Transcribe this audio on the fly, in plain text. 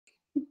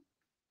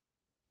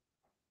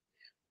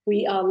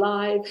We are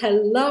live.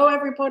 Hello,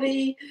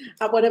 everybody.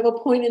 At whatever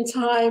point in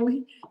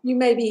time you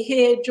may be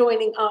here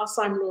joining us,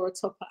 I'm Laura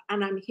Topper,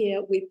 and I'm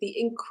here with the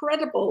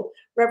incredible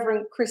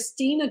Reverend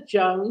Christina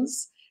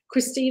Jones.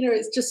 Christina,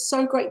 it's just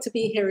so great to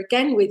be here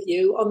again with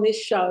you on this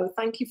show.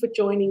 Thank you for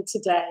joining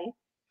today.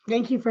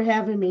 Thank you for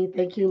having me.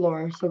 Thank you,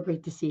 Laura. So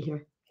great to see you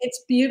here.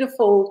 It's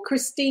beautiful.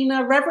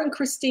 Christina, Reverend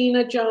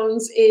Christina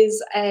Jones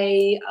is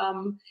a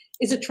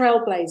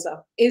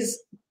trailblazer,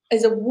 is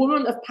a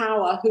woman of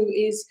power who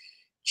is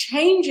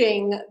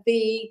changing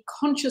the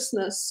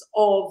consciousness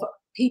of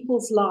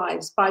people's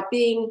lives by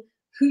being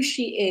who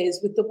she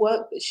is with the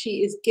work that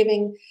she is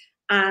giving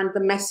and the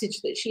message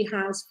that she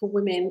has for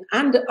women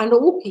and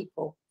all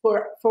people,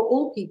 for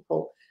all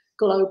people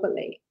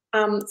globally.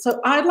 So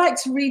I'd like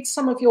to read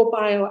some of your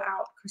bio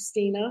out,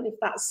 Christina, if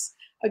that's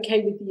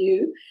okay with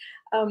you.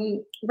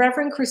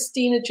 Reverend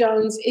Christina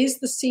Jones is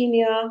the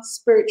Senior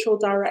Spiritual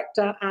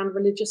Director and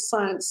Religious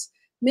Science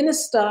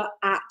Minister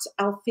at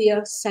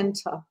Althea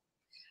Center,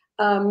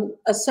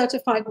 a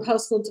certified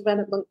personal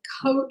development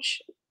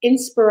coach,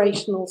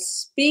 inspirational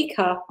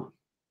speaker,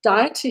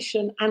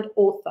 dietitian, and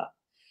author.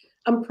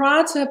 And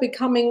prior to her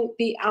becoming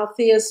the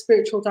Althea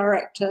Spiritual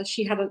Director,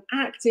 she had an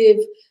active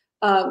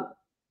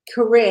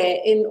career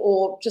in,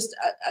 or just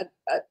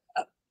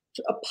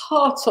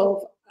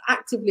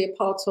actively a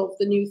part of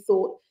the New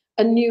Thought,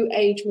 a New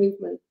Age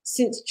movement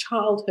since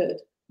childhood.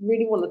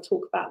 Really want to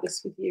talk about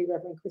this with you,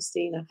 Reverend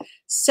Christina.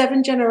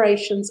 7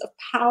 generations of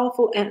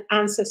powerful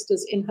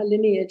ancestors in her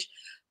lineage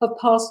have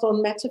passed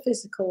on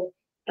metaphysical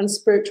and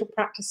spiritual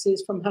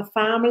practices from her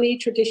family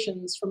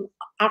traditions from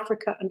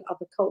Africa and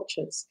other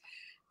cultures.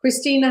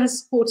 Christina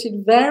has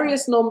supported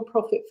various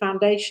non-profit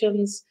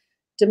foundations,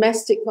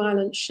 domestic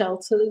violence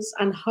shelters,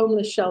 and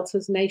homeless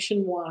shelters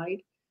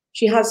nationwide.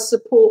 She has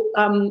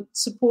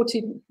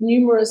supported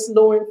numerous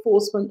law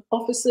enforcement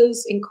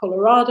officers in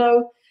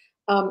Colorado,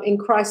 in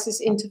crisis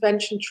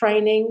intervention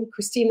training.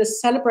 Christina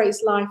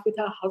celebrates life with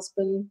her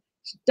husband.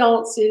 She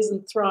dances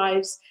and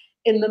thrives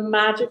in the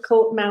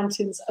magical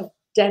mountains of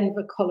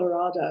Denver,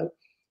 Colorado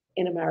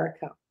in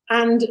America.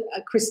 And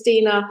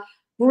Christina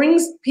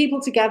brings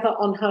people together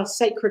on her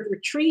sacred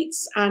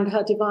retreats and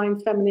her Divine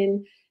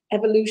Feminine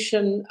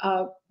Evolution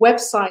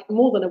website.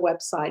 More than a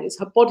website, it's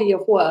her body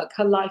of work,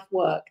 her life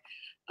work,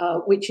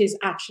 which is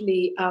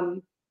actually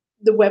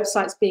the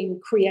website's being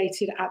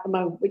created at the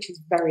moment, which is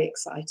very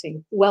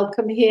exciting.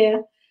 Welcome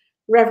here,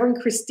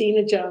 Reverend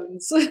Christina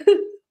Jones.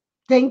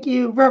 Thank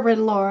you,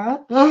 Reverend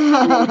Laura. So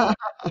good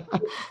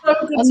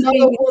to be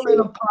Another with woman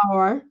you. of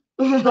power.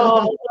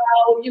 Oh,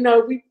 well, you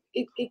know,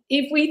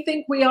 if we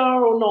think we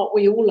are or not,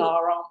 we all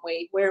are, aren't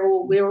we? We're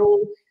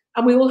all,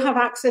 and we all have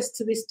access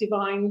to this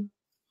divine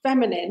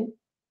feminine,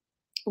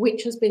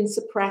 which has been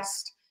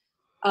suppressed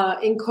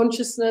in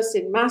consciousness,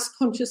 in mass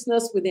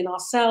consciousness, within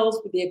ourselves,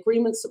 with the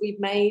agreements that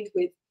we've made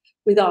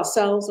with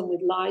ourselves and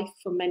with life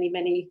for many,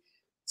 many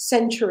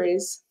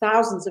centuries,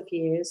 thousands of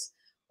years.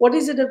 What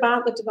is it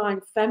about the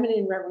divine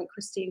feminine, Reverend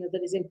Christina,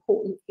 that is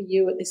important for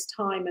you at this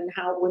time, and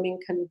how women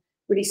can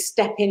really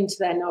step into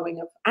their knowing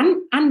of,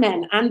 and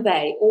men and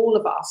they, all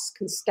of us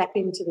can step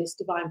into this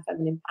divine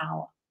feminine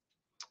power?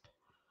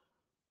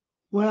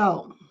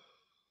 Well,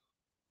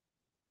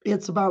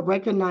 it's about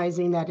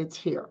recognizing that it's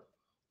here.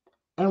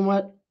 And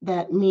what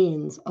that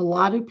means, a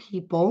lot of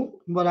people,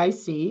 what I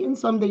see, and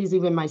some days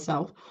even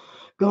myself,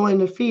 go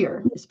into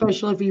fear,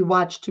 especially if you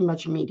watch too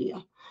much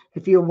media,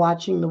 if you're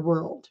watching the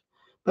world.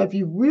 But if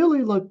you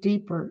really look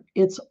deeper,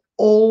 it's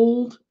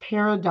old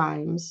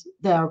paradigms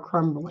that are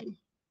crumbling.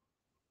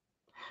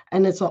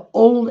 And it's an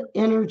old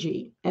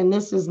energy. And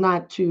this is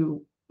not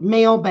to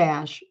male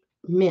bash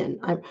men.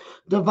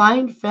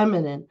 Divine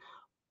feminine,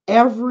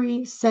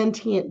 every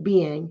sentient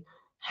being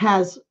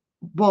has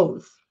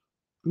both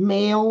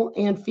male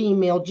and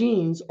female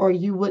genes, or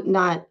you would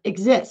not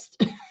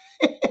exist.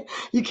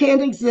 You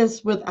can't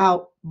exist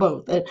without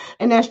both.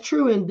 And that's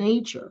true in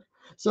nature.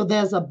 So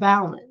there's a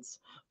balance.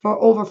 For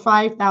over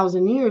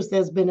 5,000 years,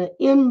 there's been an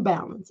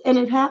imbalance, and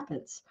it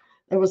happens.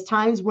 There was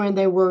times when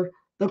the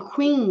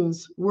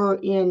queens were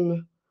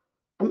in,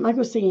 I'm not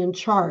going to say in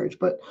charge,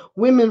 but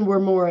women were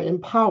more in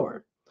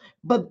power.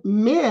 But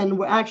men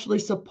were actually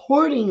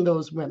supporting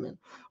those women.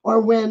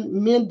 Or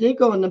when men did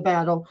go into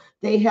battle,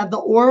 they had the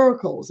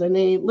oracles and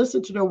they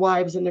listened to their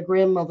wives and their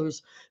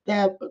grandmothers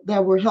that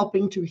were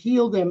helping to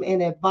heal them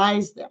and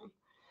advise them.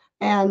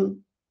 And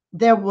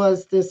there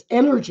was this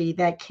energy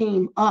that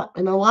came up.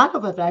 And a lot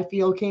of it, I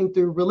feel, came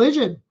through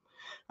religion.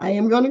 I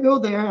am going to go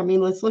there. I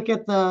mean, let's look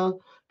at the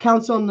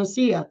Council of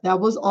Nicaea. That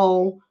was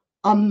all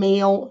a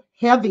male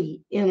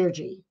heavy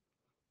energy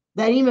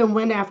that even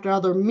went after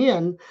other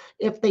men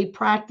if they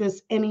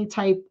practice any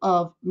type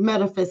of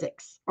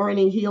metaphysics or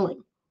any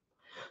healing.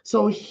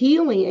 So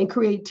healing and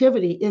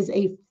creativity is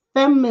a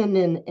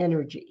feminine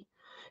energy.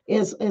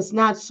 It's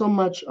not so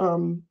much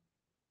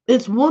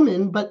it's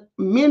woman, but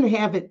men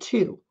have it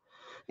too.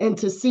 And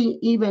to see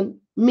even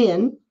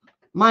men,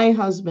 my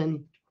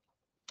husband,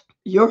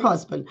 your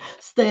husband,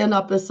 stand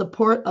up and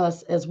support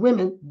us as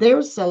women,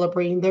 they're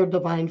celebrating their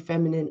divine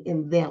feminine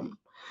in them.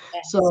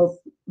 So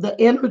the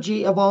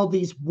energy of all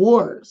these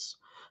wars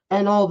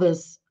and all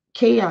this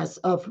chaos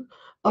of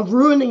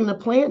ruining the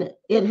planet,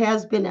 it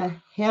has been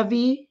a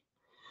heavy,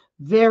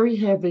 very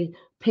heavy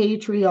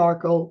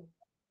patriarchal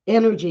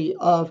energy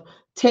of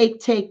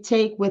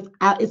take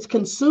without it's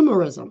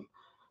consumerism.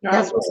 Right.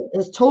 That's what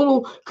it's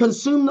total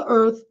consume the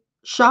earth,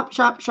 shop,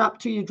 shop, shop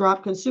till you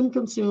drop,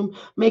 consume,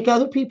 make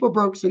other people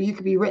broke so you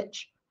can be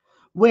rich.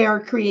 Where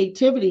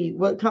creativity,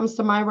 what comes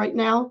to mind right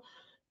now,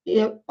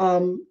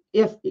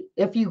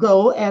 if you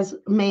go as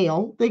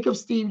male, think of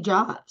Steve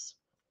Jobs.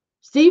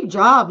 Steve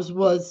Jobs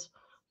was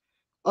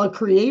a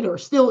creator,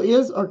 still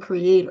is a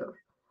creator,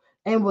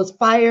 and was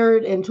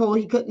fired and told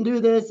he couldn't do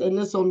this and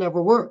this will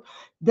never work.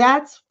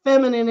 That's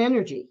feminine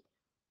energy.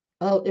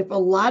 If a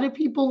lot of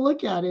people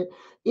look at it,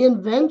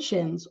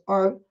 inventions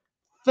are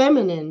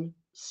feminine,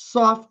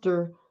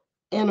 softer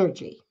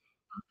energy.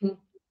 Mhm.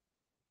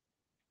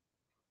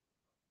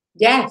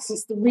 Yes,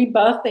 it's the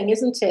rebirthing,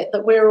 isn't it?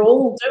 That we're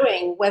all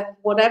doing, with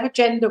whatever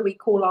gender we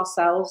call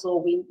ourselves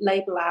or we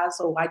label as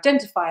or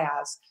identify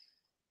as.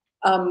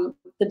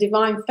 The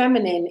divine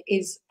feminine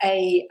is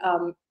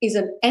an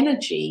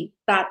energy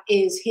that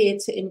is here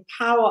to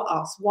empower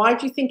us. Why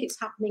do you think it's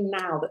happening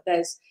now?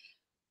 There's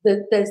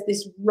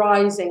this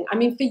rising. I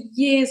mean, for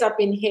years I've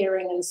been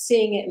hearing and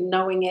seeing it and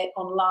knowing it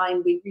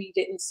online. We read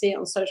it and see it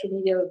on social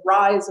media. The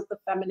rise of the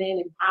feminine,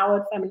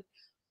 empowered feminine.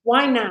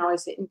 Why now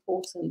is it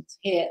important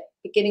here,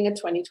 beginning of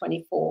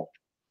 2024?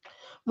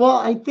 Well,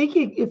 I think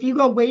if you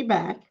go way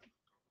back,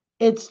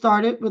 it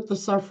started with the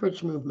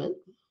suffrage movement.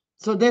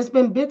 So there's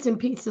been bits and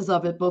pieces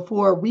of it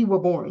before we were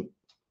born,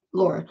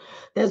 Laura.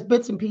 There's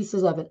bits and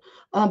pieces of it.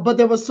 But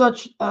there was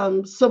such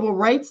civil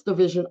rights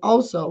division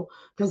also,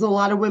 because a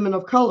lot of women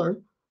of color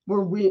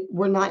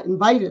were not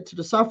invited to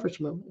the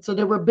suffrage movement. So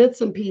there were bits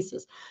and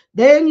pieces.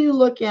 Then you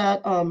look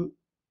at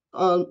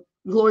uh,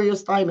 Gloria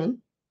Steinem,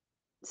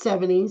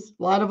 70s.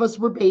 A lot of us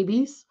were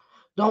babies,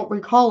 don't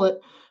recall it.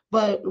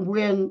 But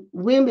when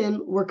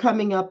women were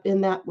coming up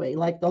in that way,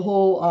 like the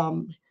whole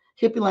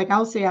hippie, like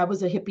I'll say I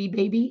was a hippie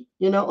baby,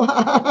 you know.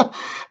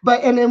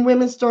 But and then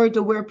women started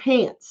to wear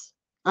pants.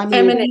 I mean,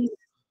 Feminist, the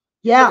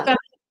yeah, feminist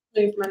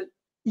movement.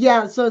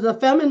 yeah, so the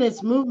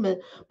feminist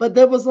movement, but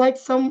there was like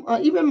some,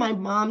 even my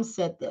mom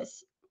said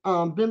this.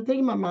 Been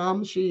thinking my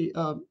mom, she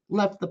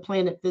left the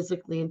planet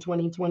physically in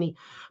 2020,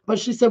 but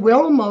she said we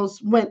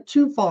almost went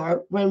too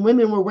far when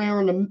women were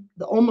wearing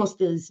almost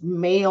these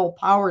male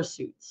power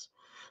suits.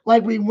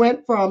 Like we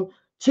went from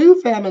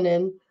too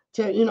feminine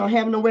to,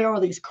 having to wear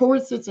all these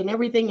corsets and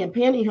everything and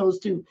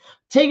pantyhose to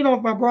taking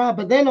off my bra,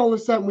 but then all of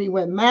a sudden we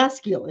went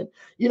masculine.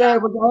 It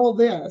was all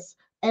this.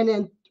 And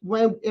then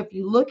if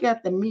you look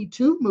at the Me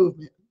Too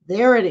movement,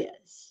 there it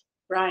is.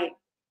 Right.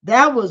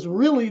 That was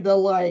really the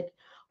like,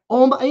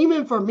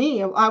 even for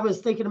me, I was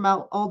thinking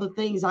about all the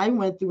things I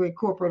went through in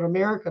corporate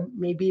America.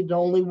 Maybe the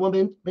only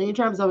woman, many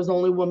times I was the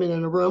only woman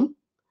in the room.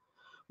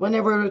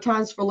 Whenever there were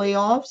times for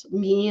layoffs,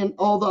 me and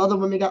all the other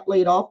women got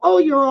laid off. Oh,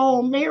 you're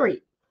all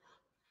married.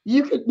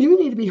 You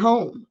need to be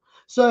home.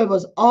 So it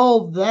was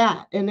all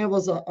that. And it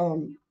was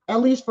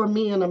at least for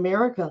me in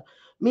America,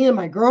 me and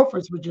my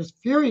girlfriends were just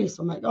furious.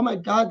 I'm like, oh my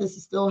God, this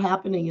is still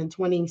happening in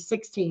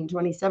 2016,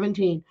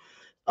 2017,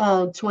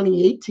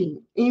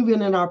 2018,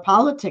 even in our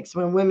politics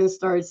when women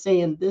started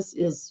saying this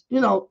is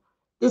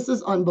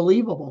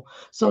unbelievable.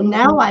 So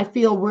now I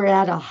feel we're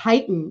at a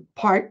heightened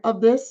part of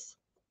this.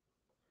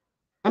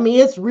 I mean,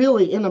 it's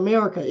really in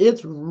America,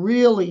 it's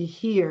really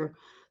here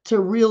to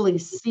really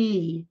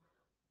see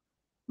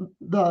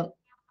the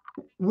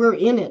we're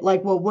in it.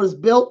 Like what was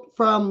built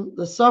from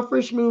the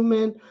suffrage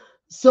movement,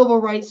 civil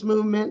rights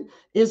movement,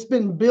 it's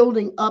been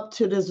building up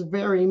to this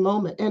very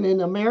moment. And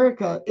in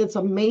America, it's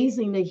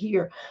amazing to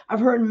hear.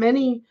 I've heard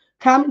many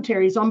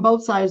commentaries on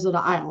both sides of the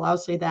aisle, I'll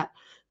say that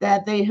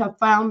they have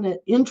found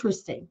it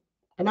interesting.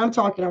 And I've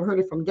heard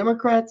it from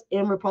Democrats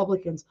and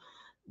Republicans,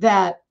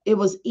 that it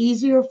was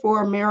easier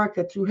for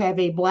America to have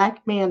a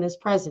black man as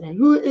president,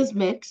 who is a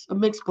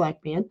mixed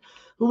black man,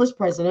 who was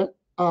president,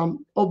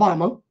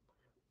 Obama,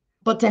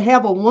 but to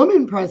have a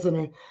woman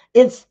president,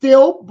 it's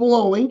still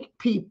blowing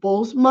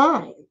people's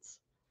minds.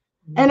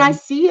 And I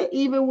see it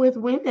even with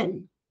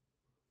women.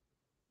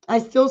 I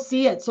still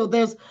see it. So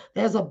there's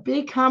a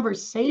big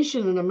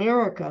conversation in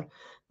America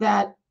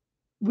that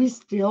we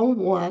still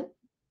want.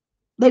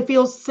 They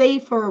feel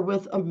safer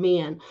with a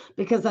man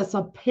because that's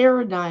a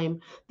paradigm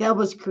that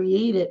was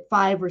created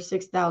 5 or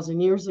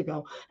 6,000 years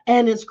ago,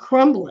 and it's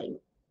crumbling.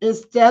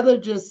 Instead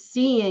of just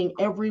seeing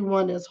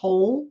everyone as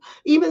whole,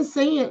 even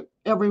saying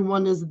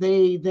everyone is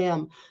they,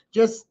 them,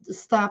 just to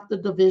stop the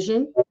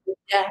division,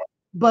 Yeah.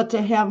 but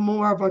to have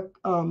more of a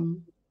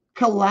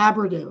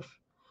collaborative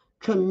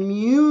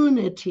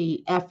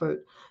community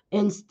effort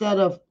instead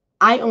of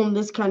I own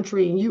this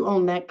country and you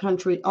own that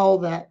country, all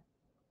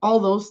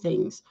those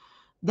things.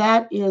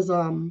 That is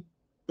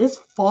it's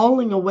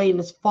falling away, and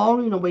it's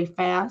falling away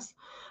fast.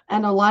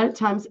 And a lot of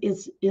times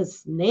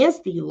it's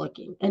nasty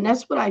looking. And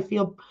that's what I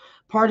feel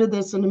part of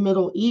this in the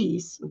Middle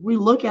East. If we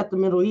look at the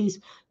Middle East,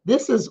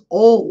 this is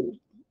old.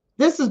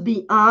 This is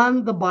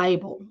beyond the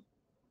Bible.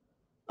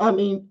 I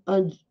mean,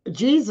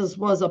 Jesus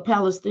was a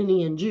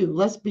Palestinian Jew.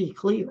 Let's be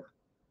clear.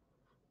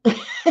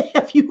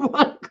 If you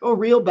want to go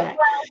real back.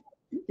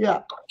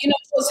 Yeah. You know,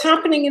 what's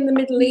happening in the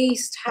Middle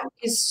East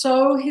is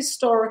so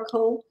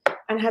historical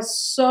and has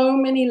so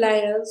many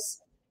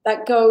layers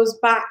that goes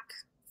back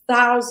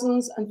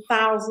thousands and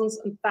thousands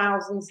and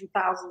thousands and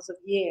thousands of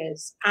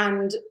years.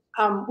 And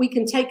we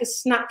can take a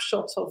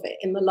snapshot of it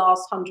in the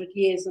last 100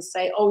 years and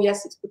say, oh,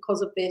 yes, it's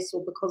because of this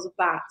or because of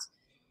that.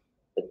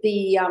 But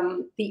the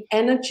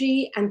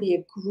energy and the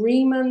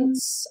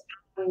agreements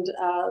and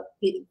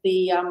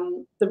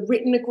the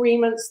written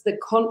agreements, the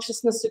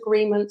consciousness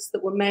agreements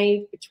that were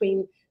made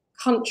between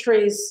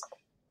countries,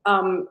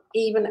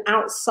 even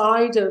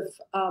outside of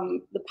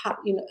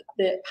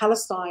the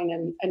Palestine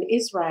and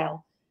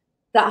Israel,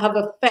 that have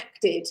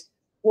affected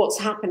what's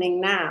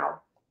happening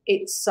now.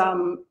 It's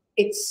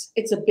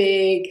a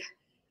big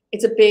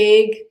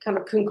kind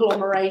of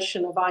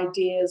conglomeration of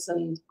ideas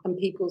and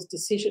people's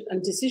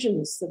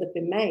decisions that have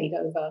been made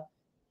over.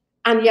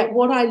 And yet,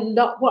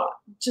 what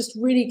just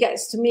really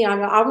gets to me,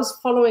 I was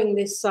following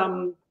this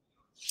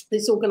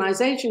this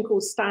organization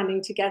called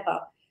Standing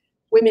Together,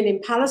 Women in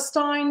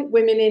Palestine,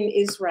 Women in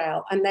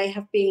Israel, and they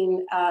have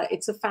been.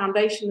 It's a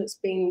foundation that's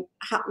been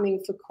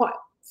happening for quite a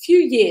few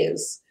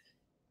years,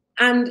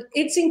 and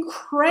it's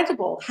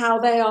incredible how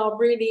they are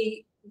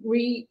really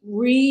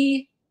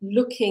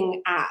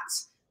re-looking at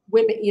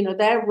women, you know,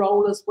 their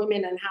role as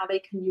women and how they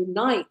can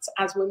unite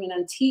as women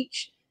and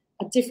teach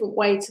a different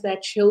way to their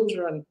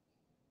children.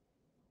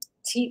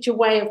 Teach a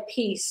way of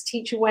peace,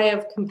 teach a way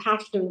of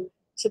compassion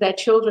to their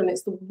children.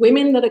 It's the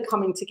women that are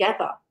coming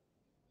together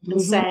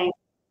and saying,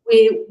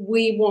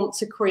 we want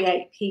to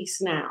create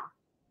peace now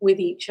with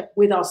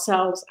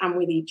ourselves and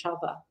with each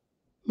other,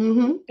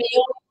 beyond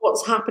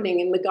what's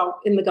happening in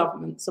the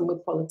governments and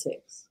with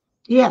politics.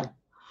 Yeah,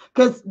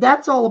 because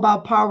that's all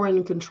about power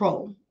and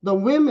control. The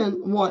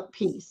women want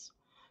peace.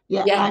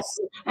 Yeah,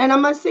 yes. And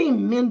I'm not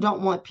saying men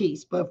don't want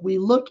peace, but if we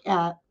look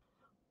at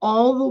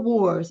all the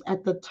wars,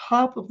 at the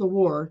top of the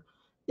war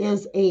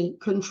is a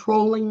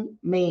controlling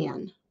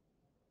man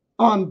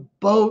on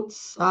both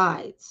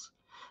sides.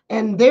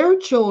 And their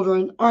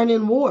children aren't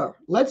in war.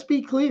 Let's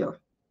be clear.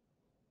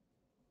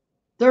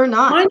 They're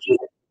not. Mind you,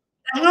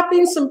 there have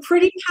been some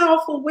pretty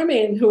powerful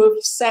women who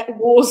have set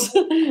wars.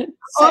 In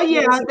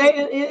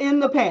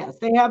the past.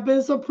 There have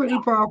been some pretty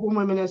powerful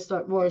women that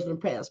start wars in the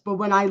past. But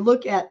when I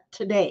look at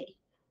today,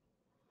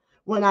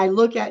 when I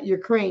look at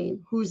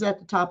Ukraine, who's at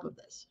the top of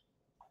this?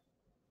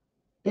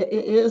 It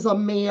is a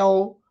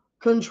male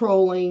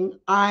controlling,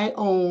 I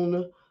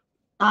own,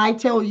 I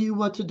tell you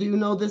what to do.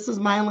 No, this is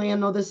my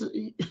land. No, this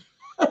is.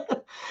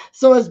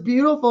 So it's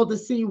beautiful to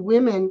see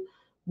women.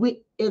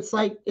 It's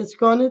like it's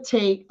going to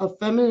take a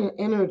feminine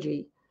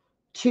energy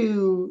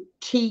to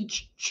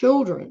teach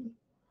children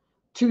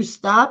to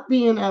stop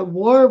being at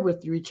war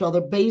with each other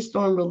based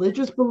on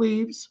religious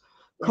beliefs,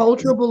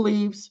 cultural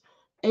beliefs,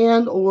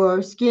 and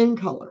or skin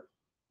color.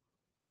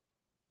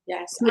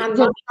 Yes, and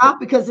stop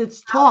because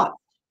it's taught.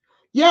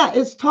 Yeah,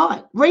 it's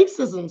taught.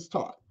 Racism's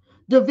taught.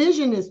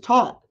 Division is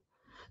taught.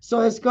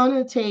 So it's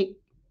going to take,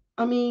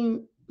 I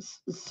mean,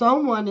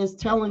 someone is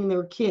telling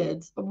their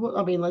kids,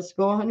 I mean, let's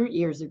go 100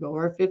 years ago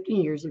or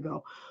 15 years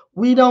ago,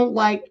 we don't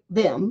like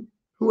them,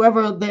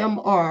 whoever them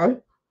are,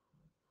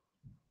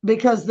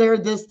 because they're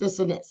this, this,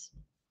 and this.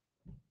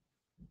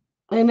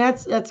 And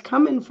that's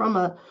coming from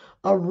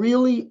a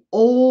really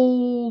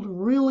old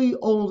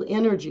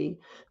energy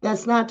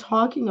that's not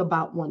talking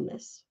about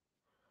oneness.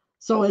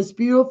 So it's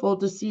beautiful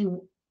to see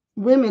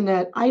women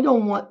that I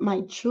don't want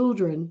my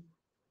children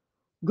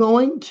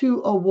going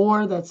to a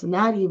war that's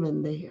not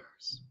even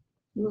theirs.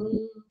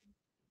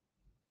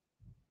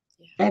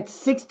 At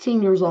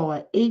 16 years old,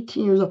 at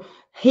 18 years old,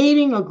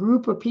 hating a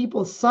group of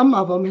people, some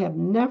of them have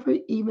never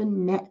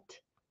even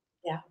met.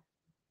 Yeah.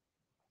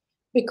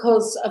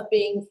 Because of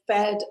being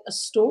fed a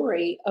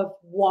story of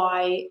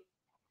why,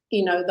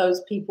 you know,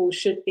 those people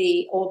should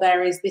be, or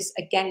there is this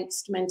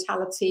against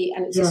mentality,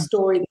 and it's a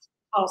story that's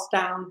passed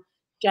down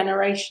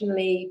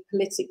generationally,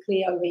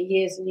 politically over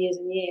years and years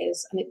and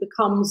years, and it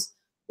becomes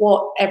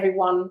what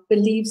everyone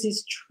believes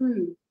is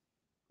true.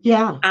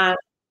 Yeah. And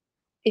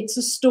it's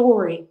a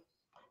story.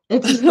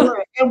 It's a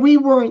story. And we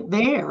weren't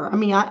there. I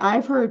mean,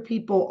 I've heard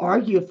people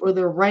argue for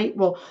their right.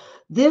 Well,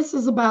 this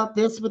is about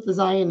this with the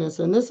Zionists,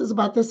 and this is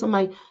about this. I'm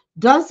like,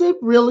 does it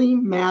really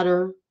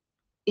matter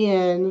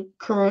in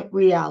current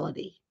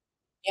reality?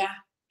 Yeah,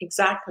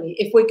 exactly.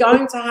 If we're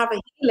going to have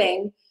a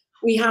healing,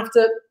 we have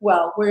to,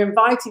 well, we're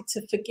invited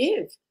to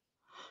forgive.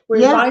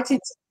 We're invited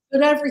to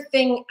put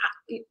everything,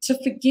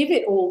 to forgive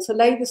it all, to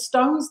lay the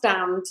stones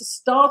down, and to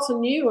start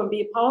anew and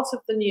be a part of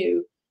the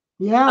new.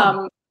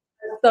 Yeah.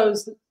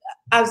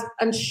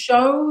 And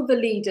show the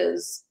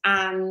leaders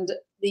and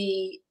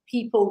the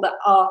people that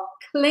are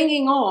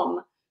clinging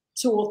on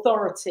to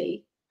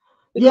authority,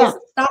 because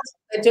that's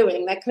what they're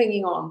doing. They're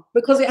clinging on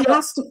because it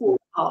has to fall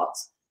apart.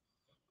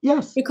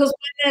 Yes. Because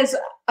when there's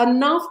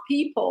enough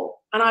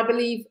people, and I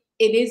believe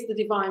it is the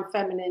divine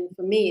feminine,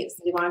 for me, it's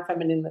the divine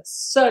feminine that's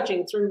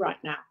surging through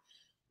right now.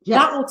 Yes.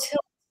 That will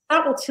tilt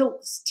that will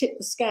tip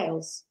the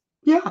scales.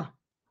 Yeah,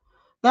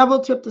 that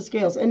will tip the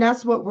scales. And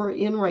that's what we're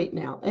in right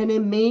now. And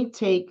it may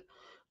take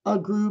a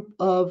group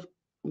of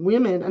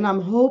women, and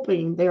I'm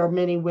hoping there are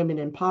many women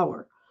in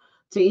power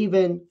to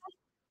even,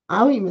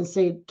 I'll even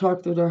say,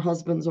 talk to their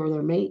husbands or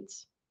their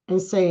mates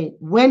and say,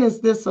 when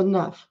is this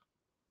enough?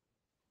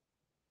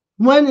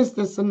 When is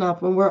this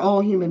enough when we're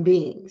all human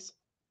beings?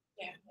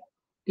 Yeah.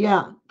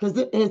 Yeah, because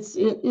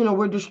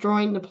we're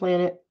destroying the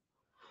planet.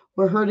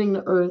 We're hurting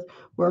the earth.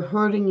 We're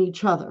hurting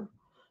each other.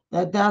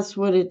 That's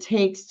what it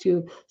takes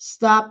to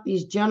stop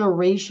these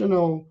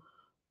generational.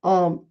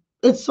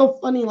 It's so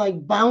funny,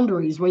 like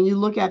boundaries. When you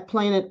look at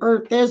planet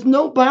Earth, there's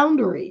no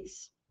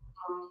boundaries.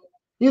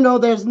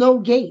 There's no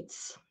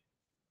gates.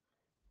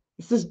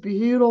 It's this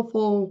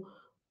beautiful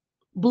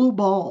blue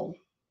ball.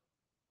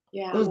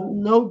 Yeah. There's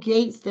no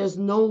gates, there's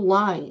no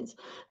lines.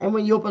 And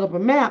when you open up a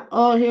map,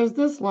 oh, here's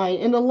this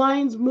line. And the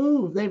lines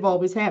move. They've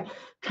always had.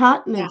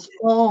 Continents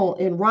fall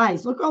and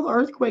rise. Look all the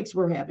earthquakes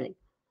we're having.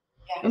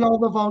 Yeah. And all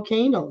the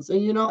volcanoes.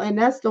 And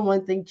that's the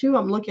one thing too.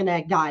 I'm looking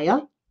at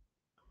Gaia,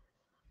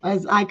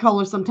 as I call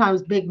her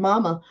sometimes Big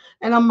Mama.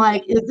 And I'm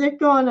like, is it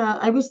gonna,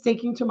 I was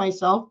thinking to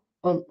myself,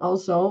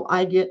 also,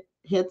 I get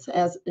hits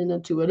as an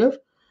intuitive.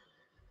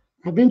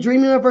 I've been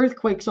dreaming of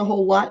earthquakes a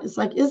whole lot. It's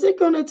like, is it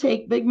going to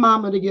take Big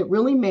Mama to get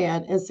really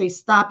mad and say,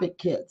 stop it,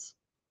 kids?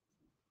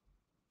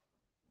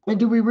 And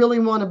do we really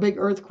want a big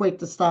earthquake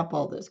to stop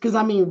all this? Because,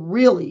 I mean,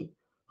 really,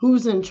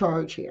 who's in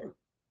charge here?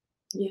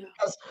 Yeah.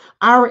 Because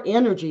our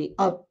energy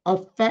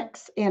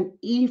affects and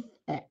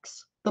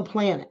effects the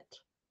planet.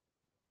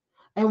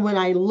 And when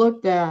I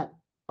looked at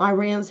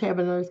Iran's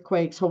having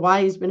earthquakes,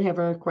 Hawaii's been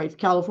having earthquakes,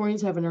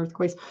 California's having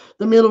earthquakes,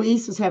 the Middle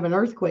East is having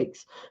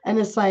earthquakes. And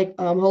it's like,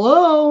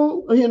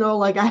 hello,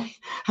 like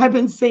I've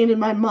been saying in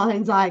my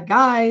mind's eye,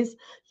 guys,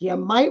 you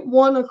might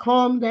want to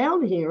calm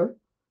down here.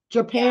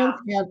 Japan's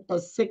had a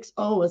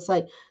 6-0. It's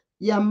like,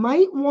 you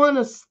might want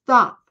to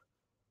stop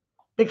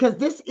because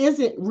this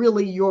isn't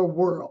really your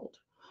world.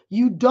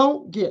 You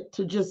don't get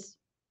to just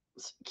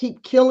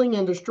keep killing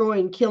and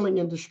destroying.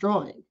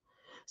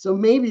 So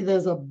maybe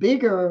there's a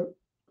bigger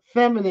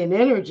feminine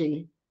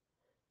energy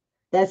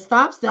that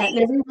stops that. And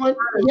everyone,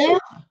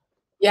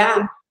 yeah.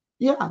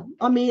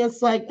 I mean,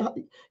 it's like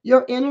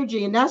your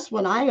energy, and that's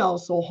what I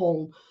also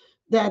hold,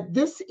 that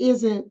this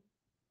isn't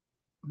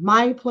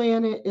my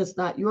planet, it's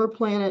not your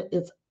planet,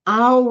 it's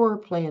our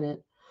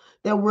planet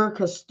that we're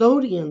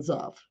custodians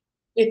of.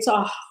 It's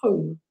our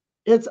home.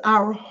 It's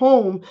our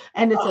home,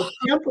 and it's a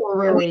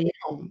temporary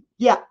home.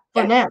 Yeah,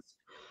 for now.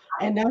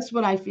 And that's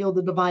what I feel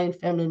the divine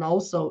feminine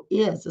also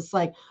is. It's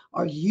like,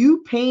 are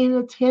you paying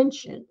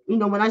attention?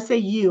 When I say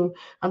you,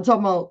 I'm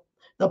talking about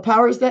the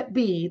powers that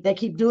be that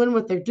keep doing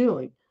what they're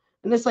doing.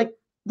 And it's like,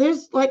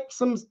 there's like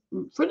some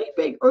pretty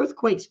big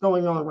earthquakes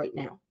going on right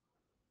now.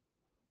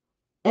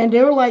 And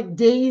they're like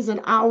days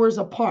and hours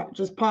apart,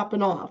 just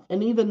popping off.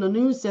 And even the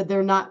news said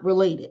they're not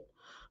related.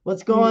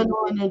 What's going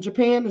on in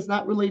Japan is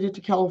not related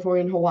to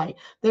California and Hawaii.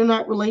 They're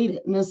not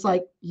related. And it's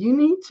like,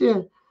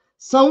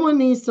 someone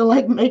needs to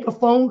like make a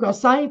phone call.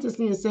 Scientists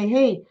need to say,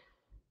 hey,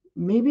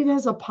 maybe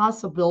there's a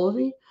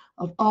possibility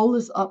of all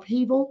this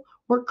upheaval.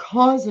 We're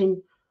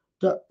causing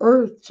the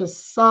earth to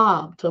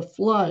sob, to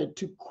flood,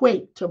 to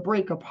quake, to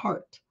break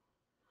apart.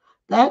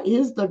 That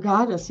is the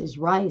goddesses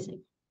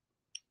rising.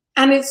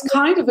 And it's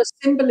kind of a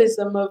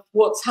symbolism of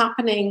what's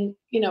happening,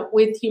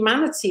 with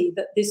humanity,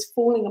 that this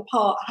falling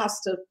apart has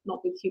to,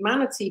 not with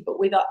humanity, but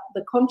with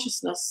the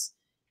consciousness,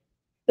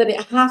 that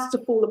it has to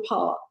fall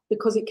apart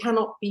because it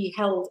cannot be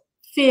held.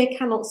 Fear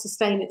cannot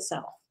sustain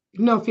itself.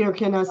 No, fear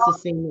cannot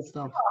sustain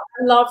itself.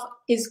 Love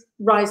is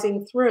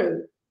rising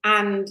through.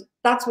 And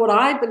that's what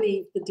I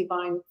believe the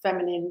divine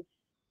feminine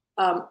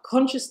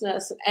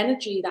consciousness and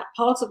energy, that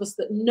part of us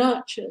that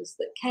nurtures,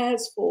 that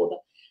cares for, that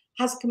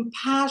has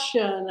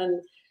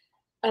compassion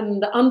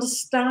and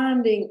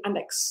understanding and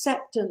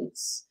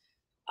acceptance.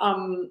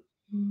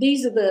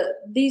 These are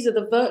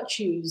the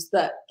virtues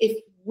that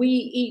if we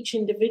each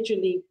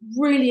individually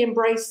really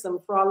embrace them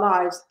for our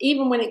lives,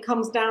 even when it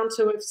comes down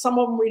to if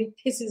someone really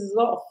pisses us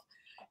off,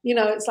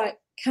 it's like,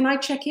 can I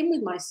check in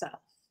with myself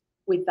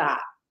with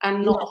that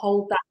and not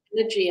hold that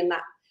energy and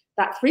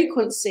that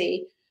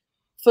frequency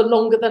for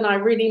longer than I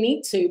really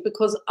need to,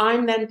 because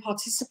I'm then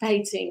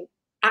participating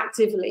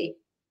actively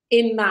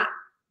in that,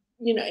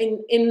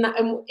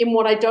 in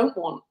what I don't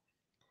want.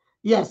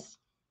 Yes,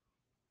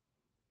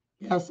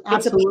 absolutely.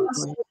 It's a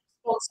personal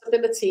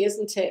responsibility,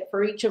 isn't it,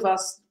 for each of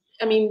us?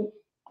 I mean,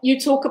 you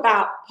talk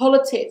about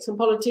politics and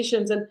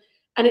politicians, and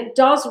it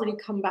does really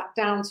come back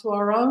down to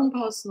our own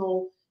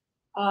personal,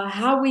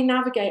 how we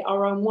navigate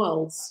our own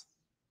worlds.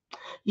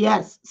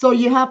 Yes. So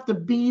you have to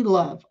be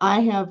love. I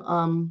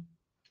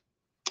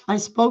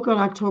spoke on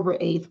October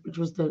 8th, which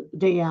was the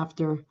day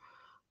after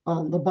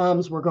the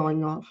bombs were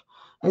going off.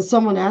 And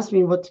someone asked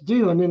me what to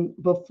do. And then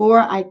before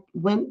I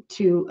went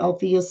to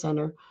Althea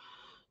Center,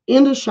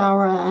 in the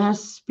shower, I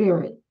asked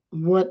Spirit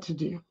what to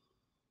do.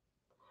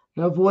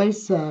 And a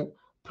voice said,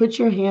 put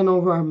your hand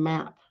over a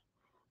map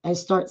and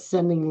start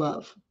sending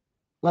love.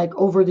 like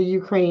over the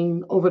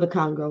Ukraine, over the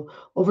Congo,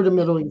 over the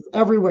Middle East,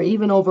 everywhere,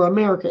 even over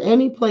America,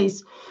 any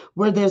place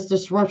where there's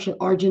disruption,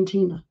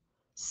 Argentina,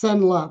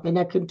 send love. And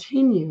that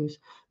continues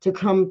to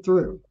come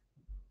through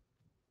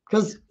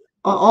because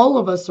all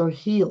of us are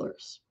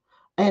healers.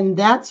 And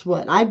that's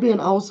what I've been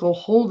also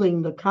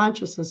holding the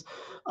consciousness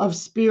of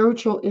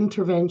spiritual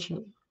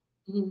intervention.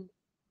 Mm.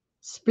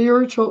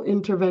 Spiritual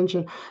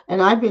intervention.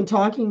 And I've been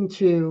talking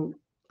to,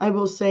 I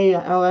will say,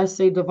 I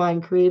say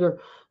divine creator,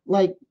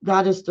 like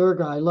Goddess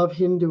Durga. I love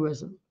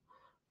Hinduism.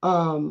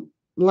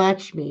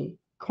 Lakshmi,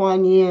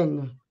 Kuan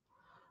Yin,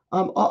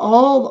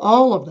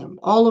 all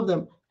of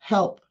them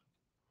help.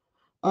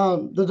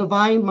 The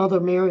Divine Mother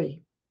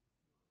Mary.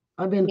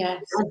 I've been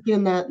Yes.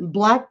 asking that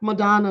Black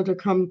Madonna to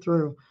come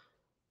through,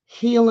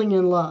 healing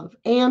and love,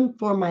 and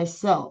for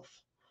myself.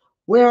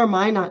 Where am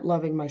I not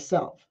loving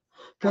myself?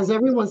 Because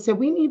everyone said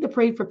we need to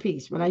pray for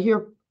peace. When I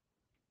hear,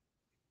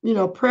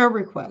 prayer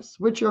requests,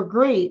 which are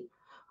great,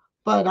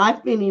 but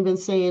I've been even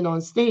saying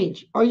on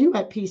stage, are you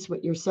at peace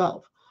with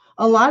yourself?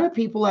 A lot of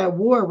people are at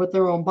war with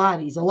their own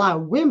bodies. A lot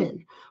of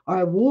women are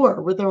at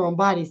war with their own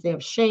bodies. They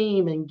have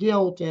shame and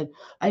guilt, and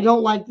I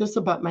don't like this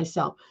about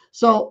myself.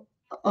 So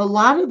a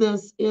lot of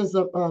this is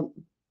the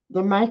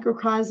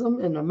microcosm,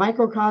 and the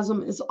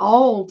microcosm is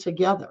all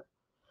together.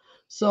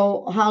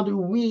 So how do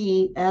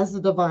we, as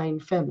the divine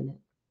feminine,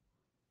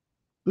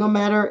 no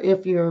matter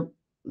if you're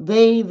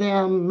they,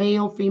 them,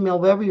 male, female,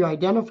 whatever you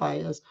identify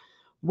as,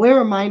 where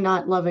am I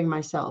not loving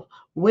myself?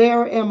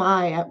 Where am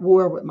I at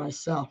war with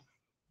myself?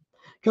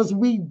 Because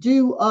we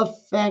do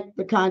affect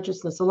the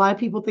consciousness. A lot of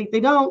people think they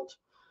don't,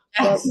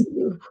 but Yes.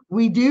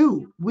 we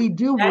do. We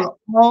do. Yes.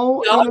 We're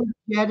all We are,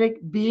 energetic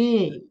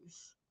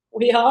beings.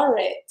 we are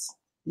it.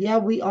 Yeah,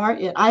 we are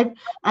it. I've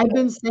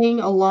been saying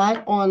a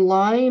lot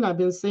online. I've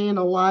been saying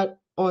a lot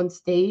on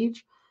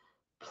stage.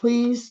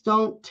 Please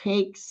don't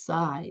take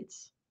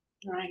sides.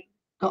 Right.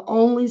 The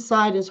only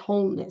side is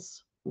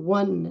wholeness,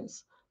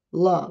 oneness,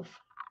 love.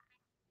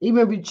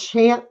 Even if you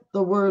chant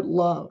the word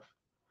love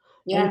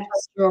and Yes.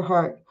 touch your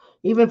heart,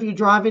 even if you're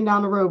driving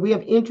down the road, we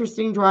have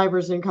interesting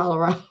drivers in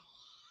Colorado.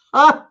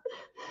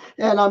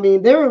 And I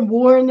mean, they're in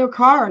war in their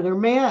car. They're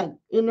mad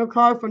in their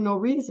car for no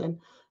reason.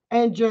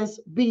 And just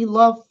be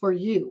love for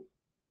you.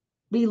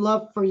 Be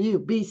love for you.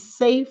 Be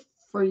safe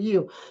for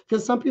you.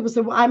 Because some people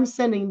say, well, I'm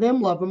sending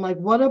them love. I'm like,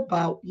 what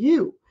about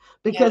you?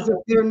 Because Yeah. if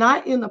they're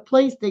not in a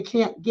place, they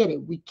can't get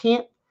it. We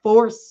can't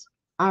force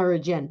our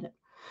agenda.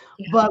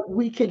 Yeah. But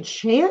we can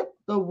chant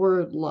the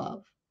word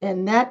love,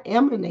 and that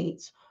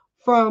emanates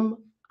from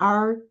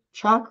our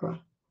chakra.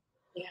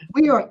 Yeah.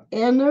 We are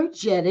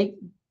energetic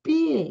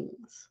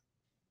beings.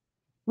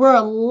 We're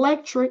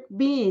electric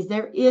beings.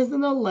 There is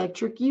an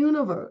electric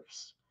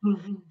universe.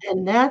 Mm-hmm.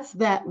 And that's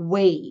that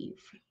wave.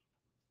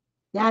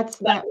 That's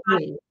that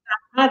wave.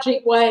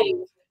 Magic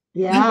wave.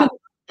 Yeah.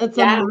 It's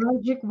a Yeah.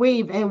 magic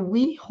wave. And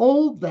we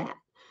hold that.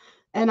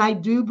 And I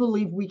do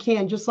believe we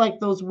can, just like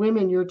those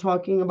women you're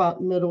talking about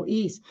in the Middle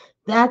East.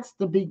 That's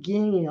the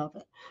beginning of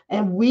it.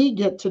 And we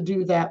get to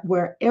do that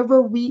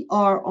wherever we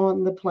are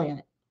on the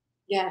planet.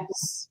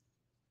 Yes.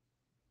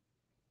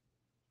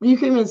 You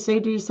can even say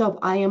to yourself,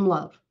 I am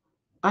love.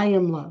 I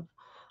am love.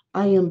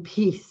 I am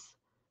peace.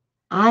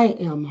 I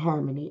am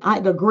harmony.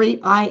 The great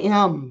I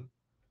am.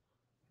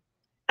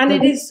 And The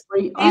it is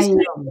great I am.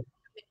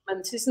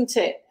 commitment, isn't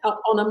it,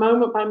 on a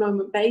moment by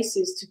moment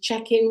basis to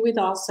check in with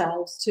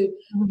ourselves, to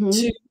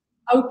Mm-hmm.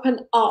 open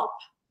up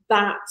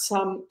that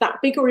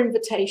that bigger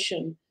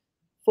invitation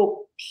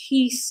for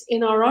peace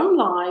in our own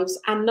lives,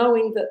 and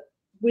knowing that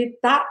with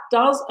that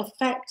does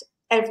affect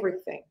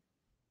everything.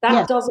 That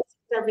Yes. does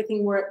affect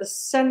everything. We're at the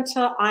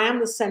center. I am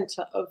the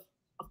center of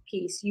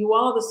peace. You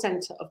are the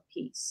center of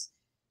peace.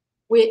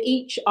 We're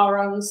each our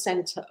own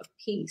center of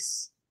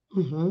peace.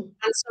 Mm-hmm.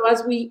 And so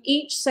as we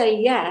each say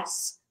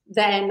yes,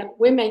 then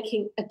we're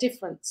making a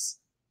difference,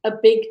 a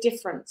big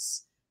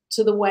difference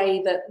to the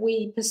way that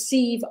we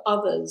perceive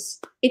others.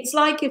 It's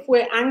like if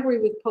we're angry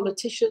with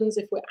politicians,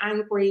 if we're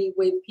angry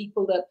with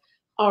people that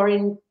are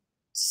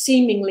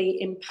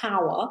seemingly in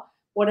power,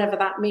 whatever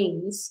that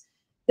means,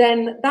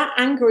 then that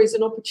anger is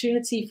an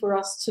opportunity for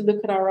us to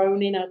look at our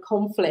own inner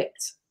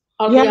conflict,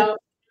 the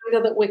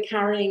anger that we're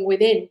carrying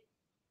within.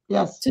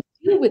 Yes. To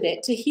deal with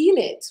it, to heal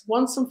it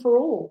once and for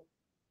all.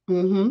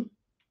 Mm-hmm.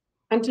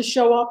 And to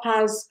show up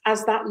as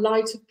that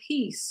light of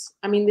peace.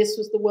 I mean, this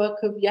was the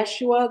work of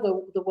Yeshua,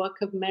 the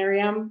work of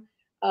Miriam,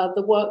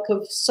 the work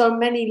of so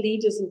many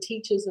leaders and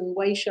teachers and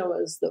way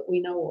showers that we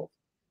know of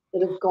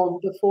that have gone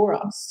before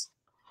us.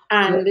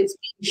 And it's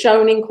being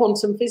shown in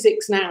quantum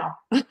physics now.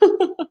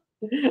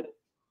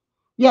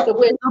 Yeah.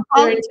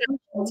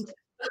 That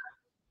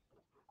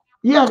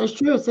Yeah, that's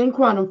true. It's in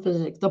quantum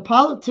physics. The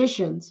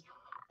politicians,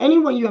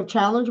 anyone you have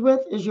challenge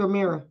with is your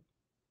mirror.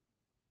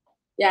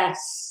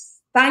 Yes.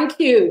 Thank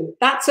you.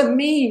 That's a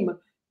meme.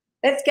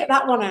 Let's get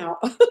that one out.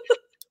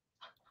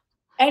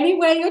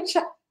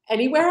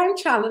 Anywhere I'm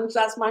challenged,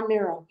 that's my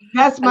mirror.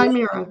 That's my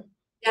mirror.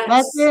 Yes.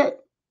 That's it.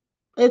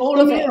 It's all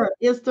the of mirror.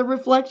 It's the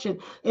reflection.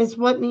 It's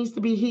what needs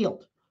to be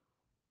healed.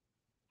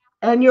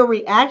 And your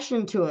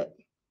reaction to it.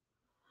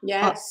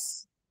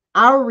 Yes.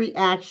 Our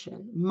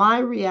reaction, my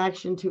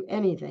reaction to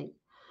anything,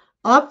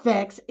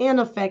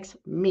 affects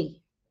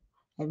me.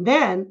 And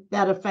then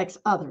that affects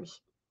others.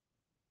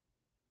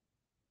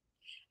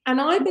 And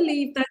I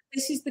believe that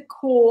this is the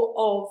core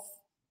of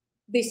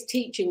this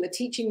teaching, the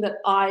teaching that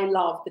I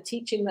love, the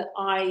teaching that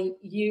I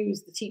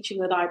use, the teaching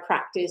that I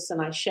practice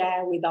and I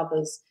share with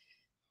others,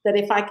 that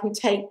if I can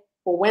take,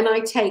 or when I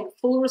take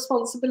full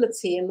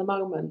responsibility in the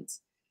moment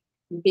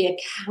and be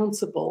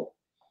accountable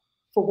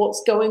for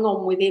what's going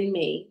on within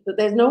me, that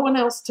there's no one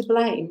else to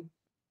blame.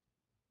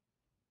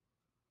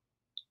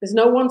 There's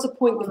no one to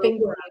point the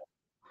finger at.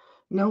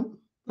 No,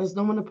 there's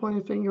no one to point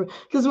a finger.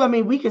 Because, I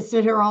mean, we could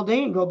sit here all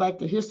day and go back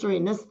to history,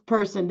 and this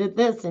person did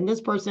this, and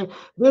this person,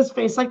 this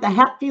face, like the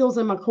Hatfields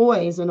and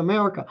McCoys in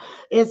America.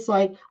 It's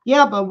like,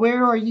 yeah, but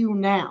where are you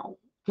now?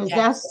 Because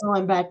that's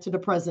going back to the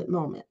present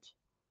moment.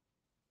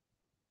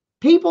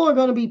 People are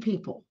going to be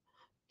people.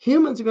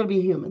 Humans are going to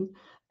be human.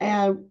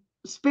 And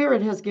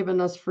spirit has given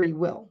us free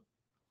will.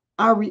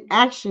 Our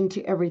reaction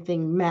to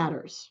everything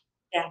matters.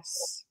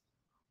 Yes.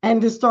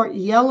 And to start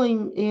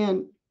yelling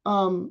and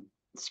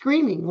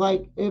screaming,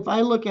 like if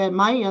I look at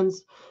my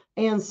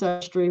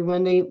ancestry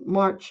when they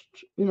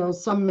marched,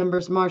 some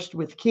members marched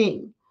with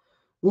King.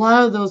 A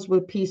lot of those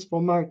were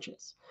peaceful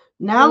marches.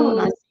 Now when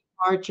I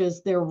see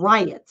marches, they're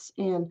riots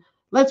and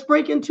let's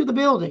break into the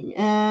building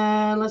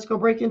and let's go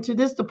break into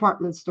this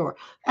department store.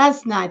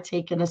 That's not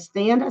taking a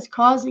stand. That's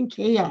causing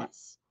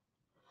chaos.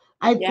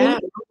 I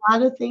think a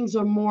lot of things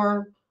are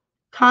more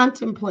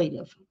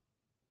contemplative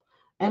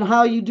and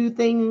how you do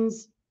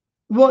things.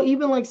 Well,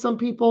 even like some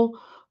people,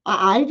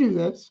 I do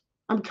this.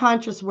 I'm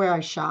conscious where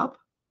I shop.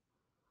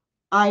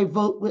 I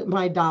vote with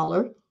my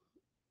dollar.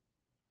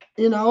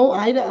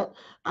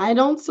 I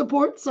don't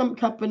support some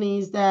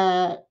companies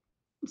that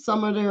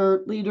some of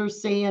their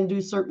leaders say and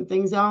do certain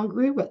things I don't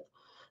agree with.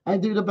 I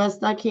do the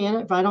best I can.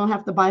 If I don't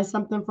have to buy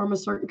something from a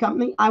certain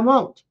company, I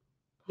won't.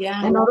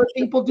 Yeah. And other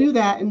people do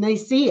that and they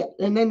see it.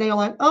 And then they're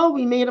like, oh,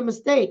 we made a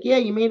mistake. Yeah,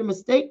 you made a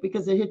mistake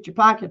because it hit your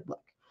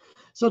pocketbook.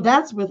 So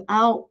that's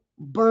without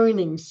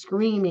burning,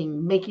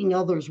 screaming, making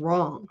others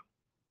wrong.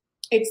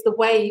 It's the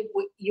way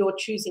you're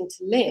choosing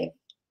to live.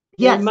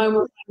 Yes. The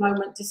moment by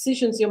moment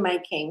decisions you're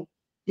making.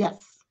 Yes.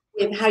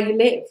 With how you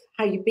live,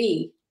 how you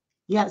be.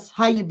 Yes,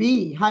 how you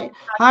be. How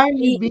are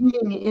you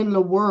being in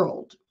the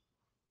world?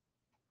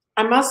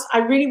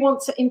 I really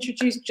want to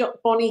introduce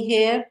Bonnie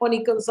here.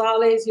 Bonnie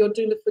Gonzalez, your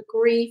doula for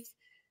grief.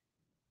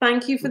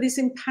 Thank you for this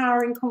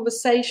empowering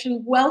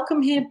conversation.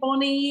 Welcome here,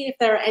 Bonnie. If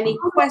there are any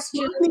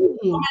questions.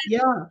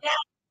 Yeah.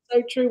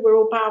 So true. We're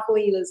all powerful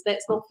healers.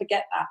 Let's not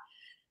forget that.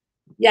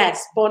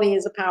 Yes, Bonnie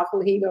is a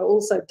powerful healer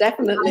also,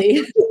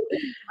 definitely.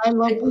 I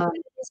love that.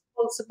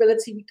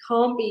 Responsibility. We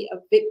can't be a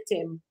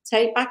victim.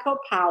 Take back our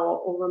power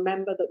or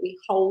remember that we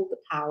hold the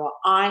power.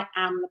 I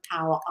am the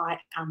power. I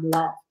am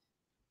love.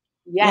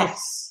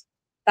 Yes.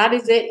 That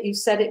is it. You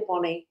said it,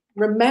 Bonnie.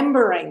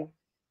 Remembering.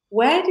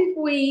 Where did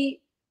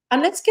we,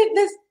 and let's go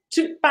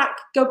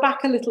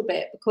back a little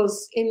bit,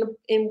 because in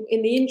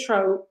the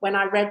intro, when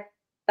I read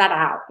that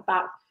out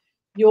about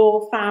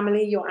your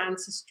family, your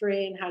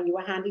ancestry, and how you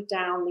were handed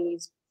down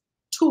these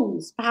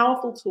tools,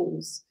 powerful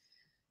tools.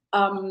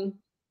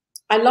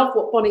 I love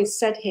what Bonnie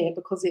said here,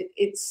 because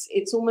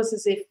it's almost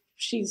as if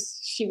she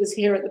was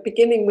here at the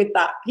beginning with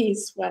that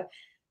piece where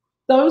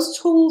those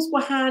tools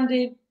were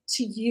handed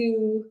to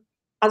you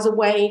as a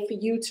way for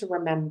you to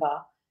remember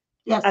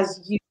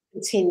as you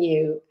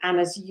continue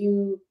and as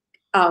you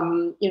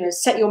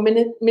set your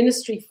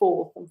ministry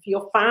forth and for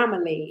your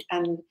family.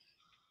 And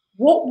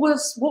what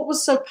was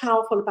so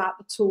powerful about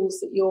the tools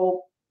that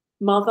your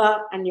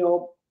mother and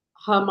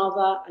her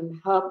mother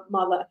and her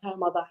mother and her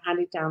mother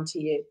handed down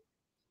to you?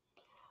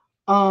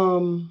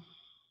 I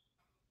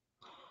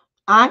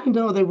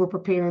know they were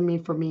preparing me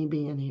for me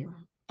being here.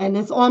 And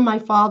it's on my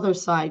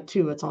father's side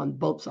too. It's on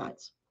both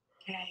sides.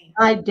 Okay.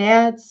 My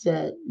dad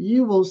said,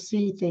 you will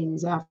see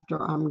things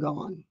after I'm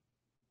gone.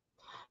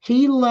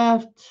 He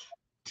left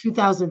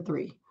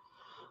 2003.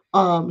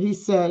 He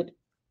said,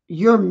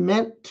 you're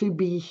meant to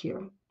be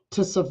here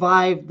to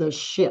survive the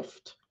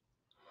shift.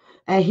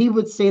 And he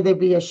would say there'd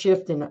be a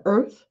shift in the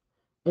earth,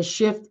 a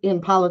shift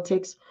in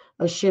politics,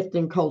 a shift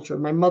in culture.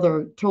 My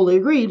mother totally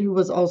agreed, who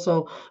was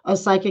also a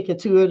psychic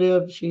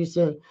intuitive. She used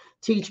to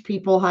teach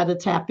people how to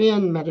tap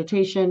in,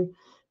 meditation,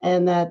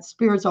 and that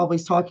spirit's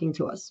always talking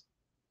to us.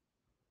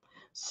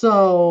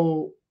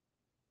 So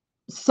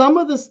some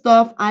of the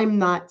stuff, I'm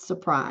not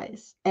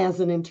surprised as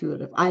an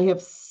intuitive. I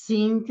have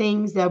seen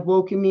things that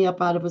woken me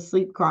up out of a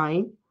sleep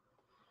crying.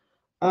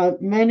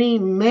 Many,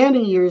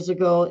 many years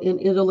ago in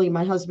Italy,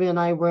 my husband and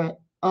I were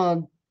at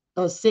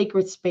a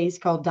sacred space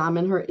called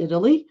Damanhur,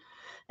 Italy.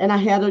 And I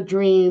had a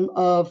dream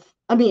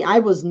I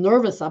was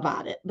nervous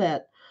about it,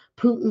 that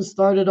Putin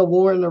started a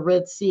war in the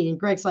Red Sea. And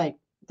Greg's like,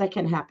 that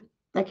can happen.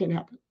 That can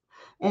happen.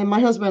 And my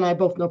husband and I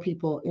both know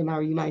people in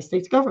our United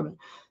States government.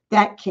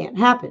 That can't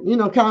happen.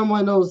 Kind of one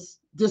of those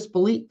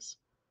disbeliefs.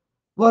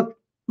 Look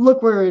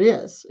where it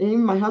is.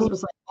 And my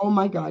husband's like, oh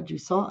my God, you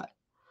saw it.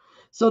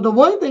 So the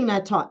one thing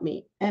that taught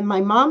me, and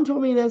my mom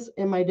told me this,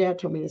 and my dad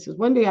told me this, is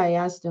one day I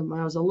asked him when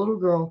I was a little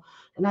girl,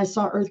 and I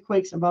saw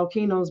earthquakes and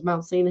volcanoes,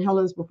 Mount St.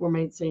 Helens before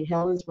Mount St.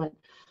 Helens went.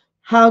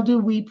 How do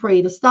we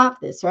pray to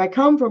stop this? So I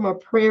come from a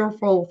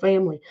prayerful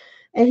family,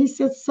 and he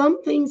said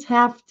some things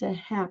have to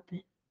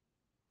happen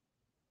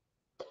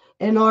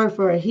in order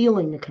for a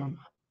healing to come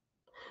up.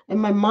 And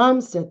my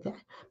mom said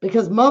that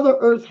because Mother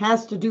Earth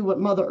has to do what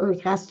Mother Earth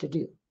has to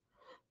do.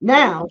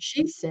 Now,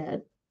 she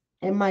said,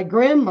 and my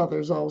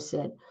grandmothers all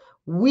said,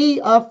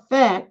 we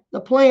affect the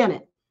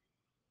planet.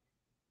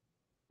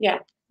 Yeah.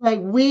 Like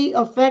we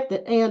affect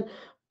it. And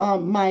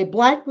my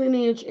Black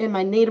lineage and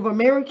my Native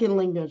American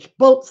lineage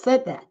both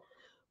said that.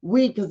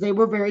 We, because they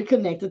were very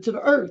connected to the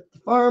earth. The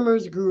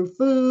farmers grew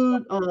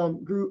food,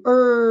 grew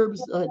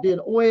herbs, did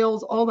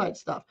oils, all that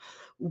stuff.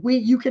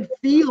 You could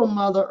feel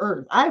Mother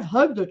Earth. I've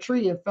hugged a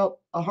tree and felt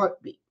a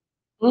heartbeat.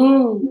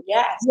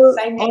 Yes, We're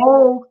same here.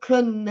 all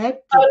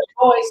connected.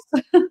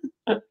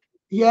 Voice.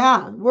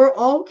 Yeah, we're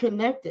all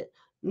connected.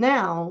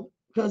 Now,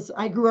 because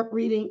I grew up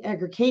reading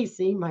Edgar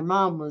Casey, my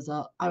mom was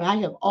I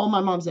have all my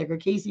mom's Edgar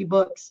Casey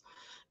books.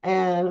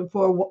 And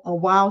for a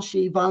while,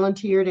 she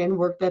volunteered and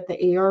worked at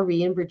the ARE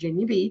in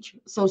Virginia Beach,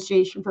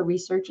 Association for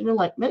Research and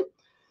Enlightenment.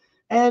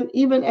 And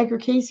even Edgar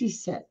Casey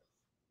said,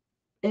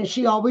 and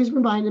she always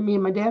reminded me,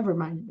 and my dad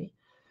reminded me,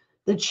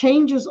 the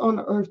changes on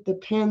earth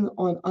depend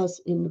on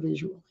us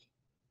individually.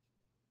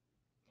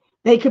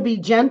 They could be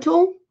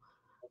gentle,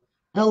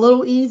 a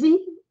little easy,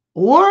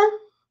 or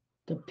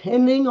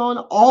depending on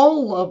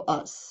all of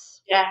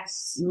us.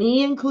 Yes.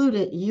 Me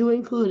included, you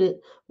included,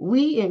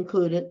 we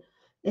included.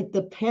 It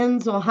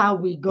depends on how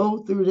we go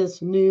through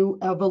this new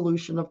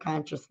evolution of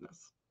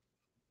consciousness.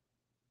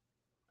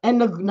 And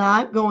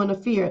not go into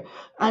fear.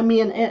 I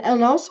mean,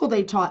 and also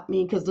they taught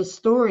me, because the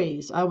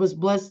stories, I was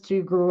blessed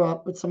to grow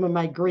up with some of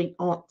my great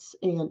aunts.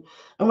 And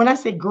when I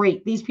say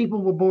great, these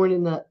people were born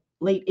in the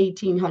late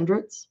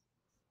 1800s.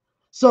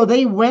 So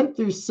they went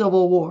through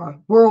Civil War,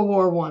 World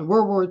War I,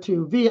 World War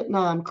II,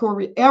 Vietnam,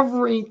 Korea,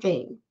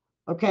 everything.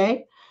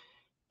 Okay.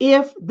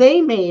 If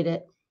they made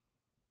it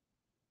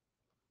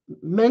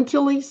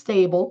mentally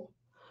stable,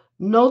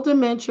 no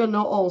dementia,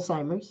 no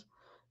Alzheimer's,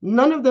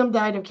 none of them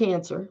died of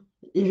cancer.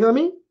 You hear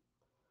me?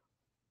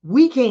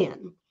 We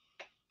can.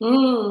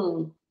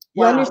 You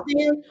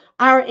understand?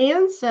 Our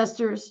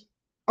ancestors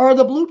are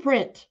the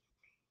blueprint.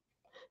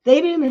 They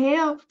didn't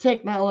have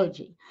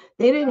technology.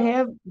 They didn't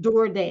have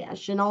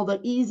DoorDash and all the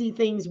easy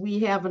things we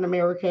have in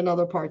America and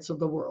other parts of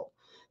the world.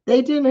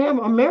 They didn't have,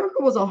 America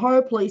was a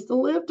hard place to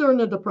live during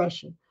the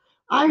Depression.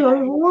 I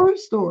heard horror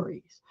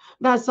stories.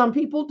 Now, some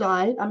people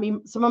died. I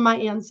mean, some of my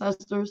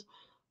ancestors,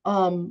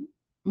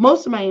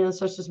 most of my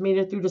ancestors made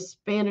it through the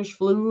Spanish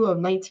flu of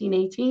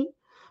 1918.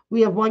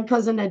 We have one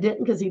cousin that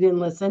didn't because he didn't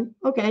listen.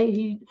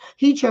 Okay,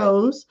 he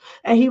chose,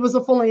 and he was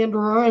a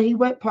philanderer, and he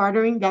went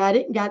partying, got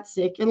it, and got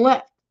sick and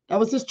left. That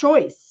was his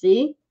choice.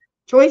 See?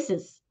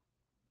 Choices.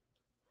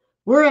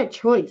 We're at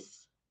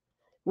choice.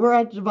 We're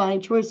at divine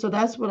choice. So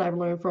that's what I've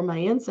learned from my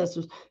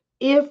ancestors.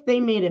 If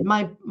they made it,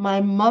 my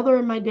mother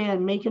and my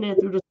dad making it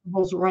through the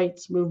civil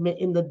rights movement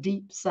in the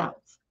deep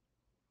South.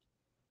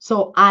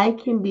 So I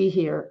can be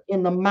here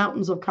in the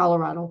mountains of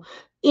Colorado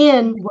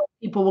in what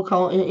people will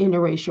call an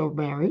interracial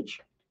marriage,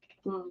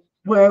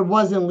 where it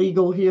wasn't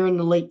legal here in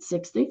the late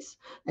 60s.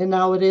 And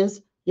now it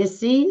is. You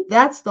see,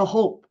 that's the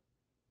hope.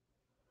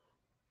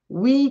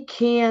 We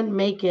can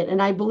make it.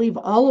 And I believe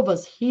all of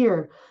us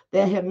here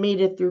that have made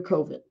it through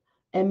COVID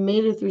and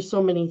made it through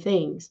so many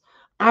things,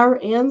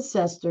 our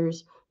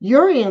ancestors,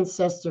 your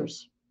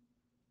ancestors,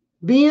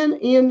 being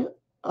in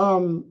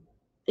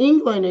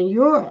England and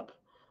Europe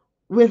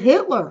with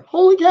Hitler,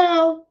 holy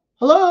cow,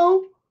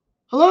 hello,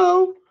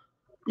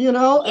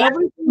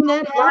 everything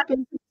that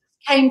happened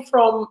came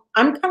from,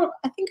 I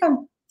think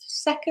I'm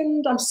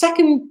second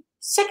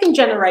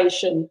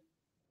generation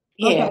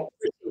here, okay.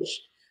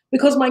 British,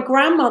 because my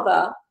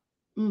grandmother,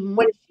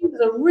 when she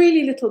was a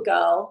really little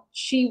girl,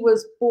 she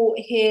was brought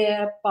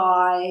here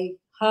by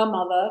her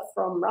mother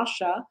from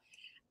Russia.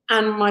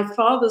 And my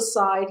father's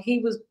side,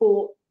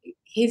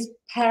 his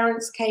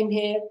parents came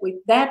here with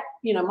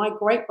my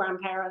great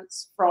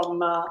grandparents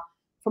from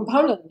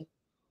Poland.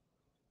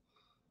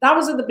 That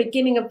was at the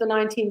beginning of the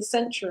 19th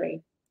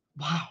century.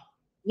 Wow.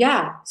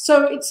 Yeah.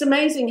 So it's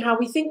amazing how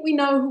we think we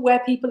know where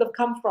people have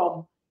come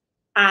from,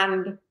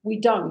 and we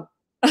don't.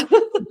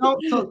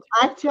 So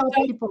I tell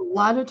people a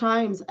lot of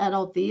times at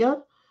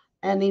Althea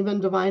and even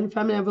Divine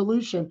Feminine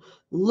Evolution,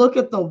 look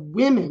at the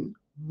women,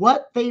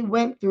 what they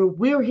went through.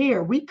 We're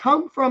here. We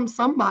come from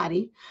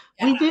somebody.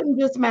 Yeah. We didn't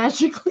just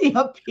magically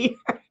appear.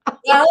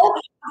 Well,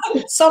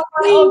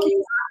 somebody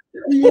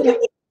yeah.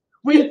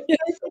 We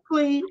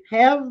physically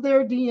have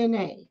their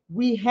DNA.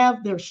 We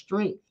have their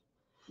strength.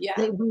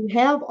 Yeah. We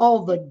have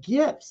all the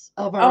gifts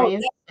of our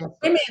ancestors.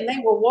 Women,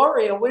 they were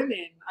warrior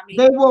women. I mean,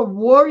 they were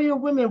warrior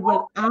women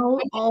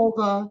without all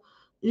the,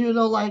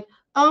 like,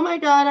 oh my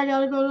God, I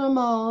gotta go to the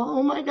mall.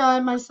 Oh my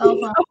God, my cell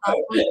phone.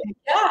 Yeah.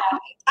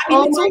 I mean,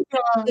 oh my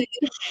God.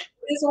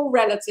 it's all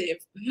relative.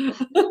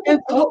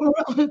 It's all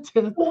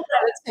relative. All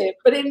relative.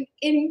 But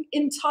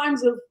in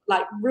times of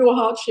like real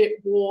hardship,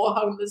 war,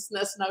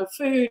 homelessness, no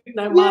food,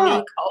 no Yeah.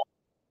 money, cold,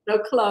 no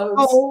clothes,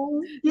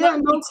 Oh, no yeah,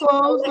 no eating,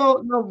 clothes,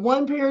 no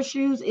one pair of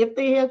shoes, if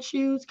they had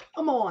shoes,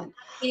 come on.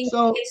 being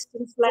So pissed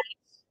and flaked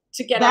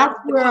to get out that's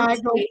of the where I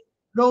go country.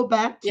 go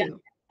back Yeah,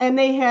 to. And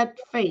they had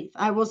faith.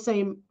 I will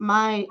say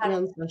my had-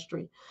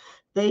 ancestry.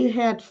 They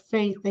had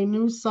faith. They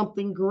knew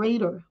something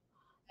greater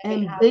they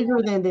and have.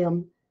 bigger than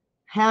them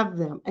have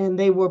them. And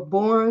they were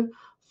born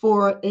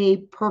for a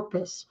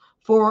purpose,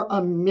 for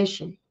a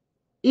mission.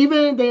 Even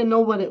if they didn't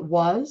know what it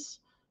was,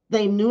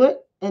 they knew it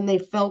and they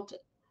felt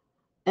it.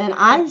 And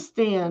I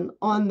stand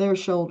on their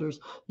shoulders.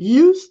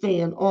 You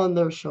stand on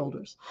their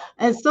shoulders.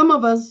 And some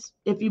of us,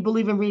 if you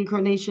believe in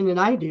reincarnation, and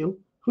I do,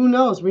 who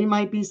knows? We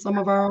might be some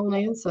of our own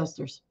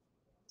ancestors.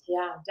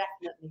 Yeah,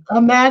 definitely.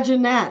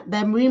 Imagine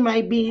that we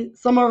might be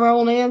some of our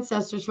own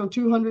ancestors from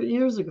 200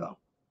 years ago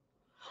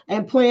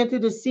and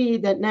planted a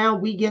seed that now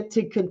we get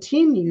to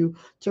continue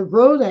to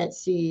grow that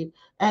seed.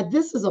 And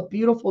this is a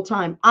beautiful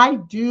time. I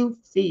do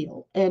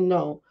feel and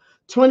know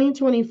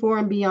 2024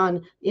 and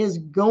beyond is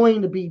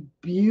going to be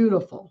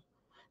beautiful.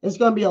 There's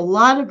going to be a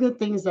lot of good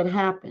things that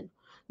happen.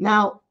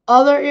 Now,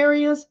 other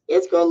areas,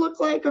 it's going to look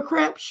like a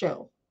crap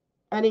show.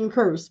 I didn't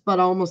curse, but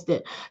I almost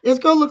did. It's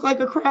going to look like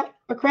a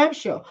crap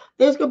show.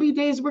 There's going to be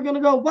days we're going to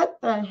go, what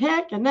the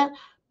heck? And that,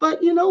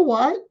 but you know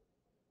what?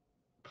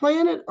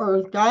 Planet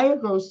Earth, Gaia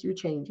goes through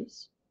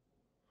changes.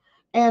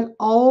 And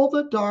all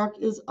the dark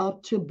is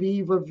up to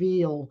be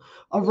revealed.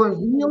 A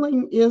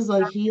revealing is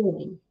a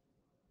healing.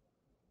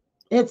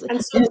 And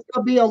It's so,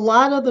 gonna be a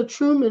lot of the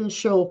Truman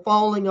Show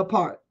falling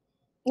apart.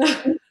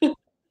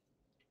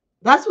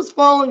 That's what's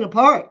falling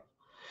apart.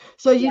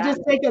 So you yeah,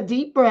 just take a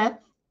deep breath,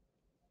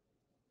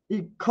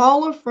 you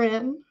call a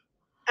friend,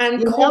 and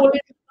you call have,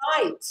 it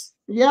light.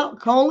 yeah,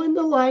 call in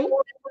the light, Call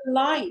it the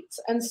light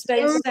and stay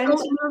spiritual centered.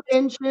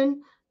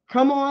 intervention.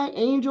 Come on,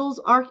 angels,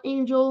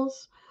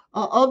 archangels,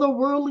 other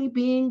worldly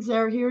beings that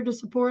are here to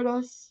support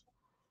us.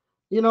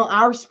 You know,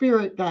 our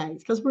spirit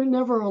guides, because we're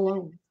never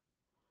alone.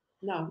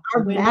 No,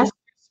 Our we're never master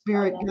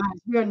spirit alone.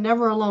 guides, we are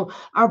never alone.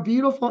 Our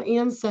beautiful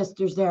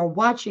ancestors that are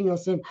watching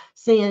us and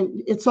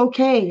saying, it's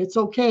okay,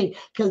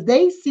 because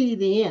they see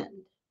the end.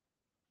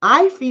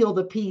 I feel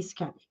the peace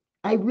coming.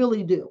 I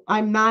really do.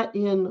 I'm not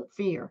in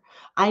fear.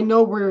 I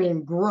know we're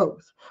in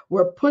growth.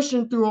 We're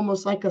pushing through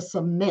almost like a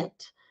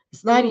cement.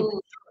 It's not even, Mm.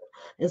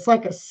 it's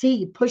like a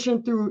seed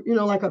pushing through,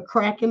 like a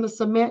crack in the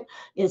cement.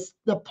 It's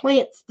the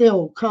plant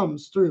still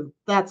comes through.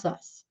 That's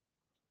us.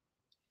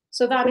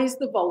 So that is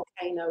the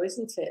volcano,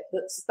 isn't it?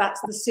 That's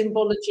the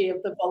symbology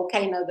of the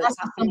volcano that's That's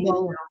the happening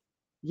symbol. now.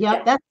 Yep,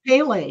 Yeah. that's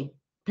Pele.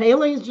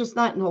 Pele is just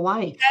not in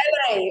Hawaii.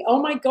 Hey,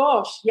 oh my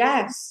gosh,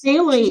 yes.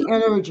 Pele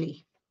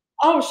energy.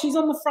 She's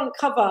on the front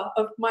cover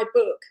of my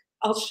book.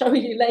 I'll show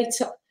you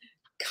later.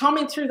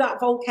 Coming through that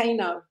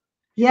volcano.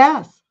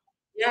 Yes.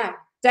 Yeah,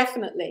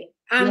 definitely.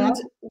 Yeah. And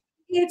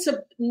here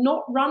to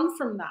not run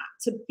from that,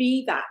 to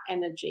be that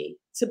energy,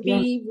 to Yeah.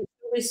 be the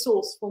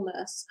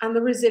resourcefulness and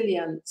the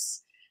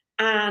resilience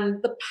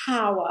and the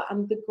power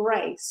and the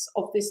grace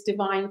of this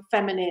divine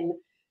feminine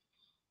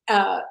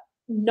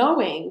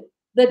knowing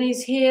that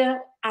is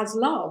here as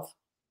love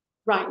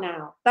right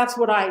now. That's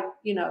what I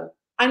know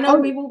Oh,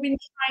 we've all been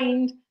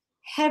trained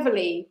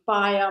heavily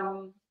by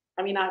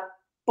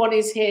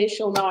Bonnie's here,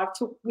 she'll know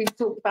we've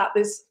talked about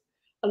this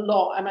a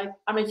lot.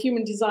 I'm a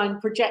human design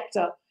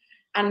projector,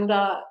 and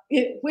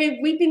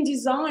we've been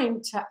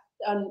designed to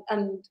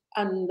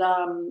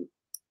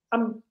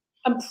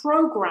and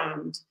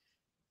programmed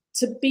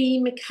to be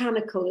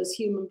mechanical as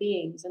human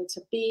beings and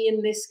to be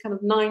in this kind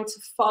of 9 to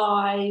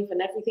 5,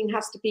 and everything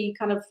has to be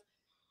kind of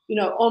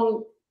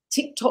on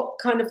TikTok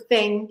kind of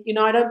thing.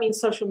 I don't mean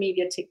social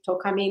media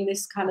TikTok. I mean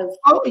this kind of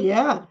oh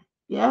yeah.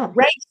 Yeah.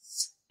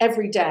 race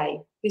every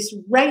day, this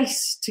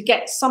race to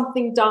get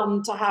something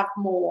done, to have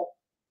more.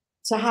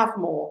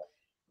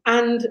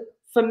 And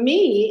for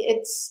me,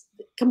 it's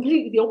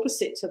completely the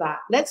opposite to that.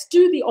 Let's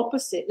do the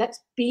opposite. Let's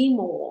be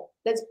more.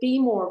 Let's be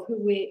more of who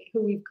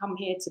we've come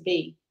here to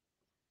be.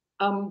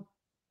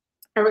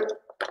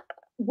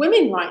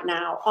 Women right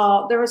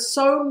now there are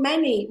so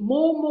many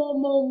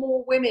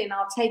more women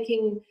are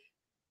taking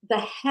the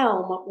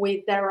helm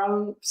with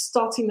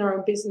starting their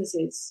own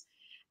businesses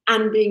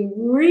and being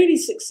really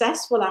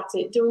successful at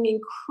it, doing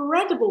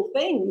incredible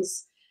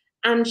things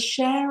and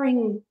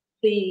sharing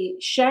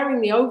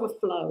the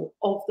overflow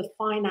of the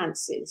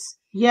finances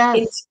into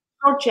Yes.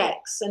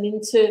 projects and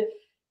into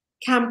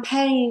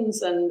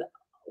campaigns, and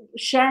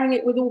sharing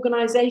it with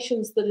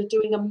organizations that are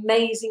doing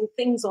amazing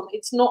things on.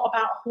 It's not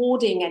about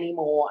hoarding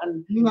anymore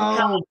and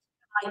how No.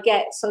 I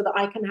get so that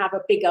I can have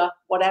a bigger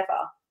whatever.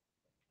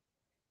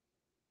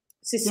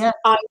 It's this Yeah.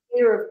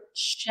 idea of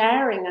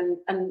sharing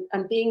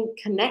and being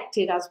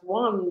connected as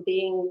one,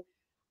 being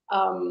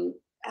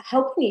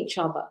helping each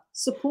other,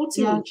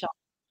 supporting Yeah. each other.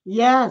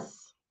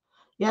 Yes.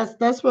 Yes.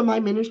 That's what my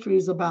ministry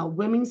is about.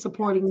 Women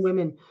supporting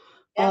women.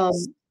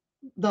 Yes.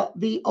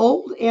 The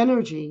old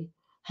energy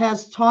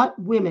has taught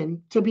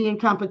women to be in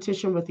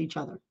competition with each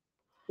other.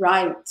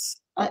 Right.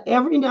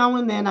 Every now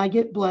and then I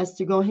get blessed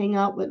to go hang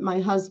out with my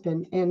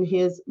husband and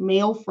his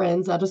male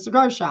friends at a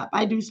cigar shop.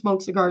 I do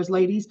smoke cigars,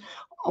 ladies.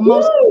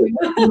 Most Woo! in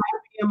my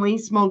family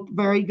smoked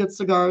very good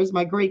cigars.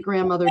 My great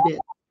grandmother did.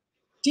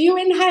 Do you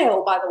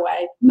inhale, by the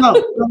way? No,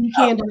 no, you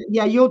can't.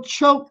 Yeah, you'll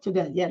choke to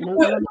death. Yeah, no,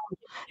 no, no.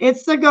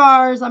 It's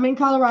cigars. I'm in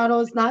Colorado.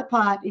 It's not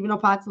pot, even though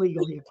pot's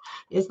legal here.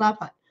 It's not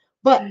pot.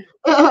 But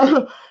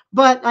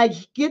but I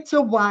get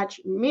to watch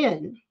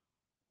men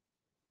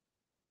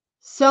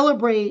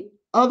celebrate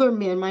other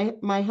men.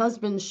 My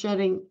husband's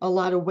shedding a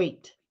lot of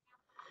weight,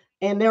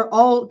 and they're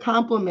all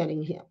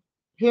complimenting him.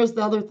 Here's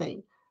the other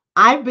thing.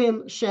 I've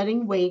been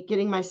shedding weight,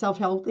 getting myself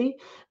healthy,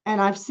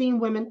 and I've seen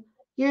women,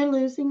 you're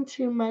losing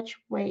too much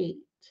weight.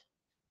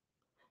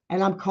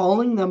 And I'm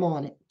calling them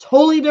on it.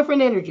 Totally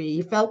different energy.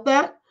 You felt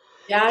that?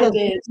 Yeah, I Because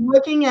did.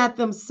 looking at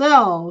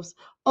themselves,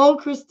 oh,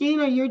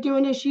 Christina, you're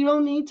doing this. You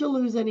don't need to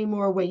lose any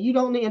more weight. You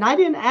don't need, and I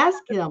didn't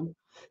ask them.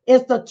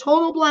 It's the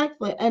total black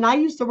foot. And I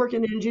used to work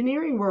in the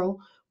engineering world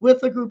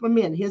with a group of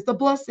men. Here's the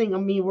blessing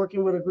of me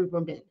working with a group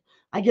of men.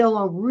 I get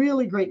along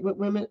really great with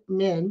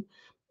men,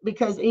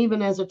 because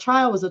even as a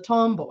child, I was a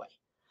tomboy.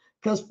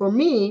 Because for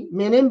me,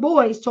 men and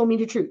boys told me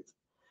the truth.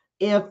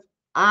 If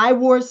I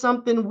wore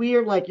something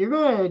weird, like you're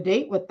going on a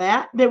date with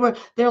that,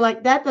 they're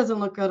like, that doesn't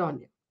look good on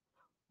you.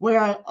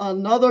 Where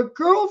another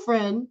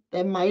girlfriend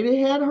that might have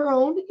had her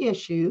own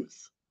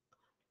issues,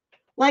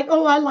 like,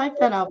 oh, I like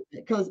that outfit,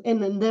 because,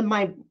 and then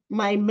my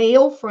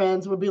male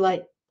friends would be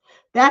like,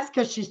 that's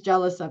because she's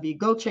jealous of you.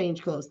 Go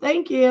change clothes.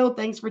 Thank you.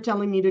 Thanks for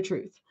telling me the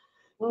truth.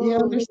 You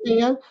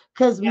understand?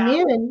 Because Yeah.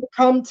 men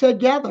come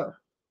together.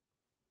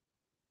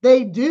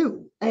 They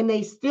do, and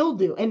they still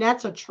do. And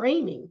that's a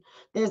training.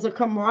 There's a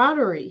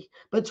camaraderie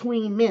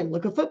between men.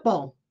 Look at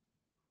football.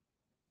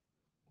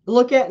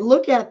 Look at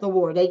the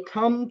war. They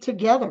come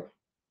together.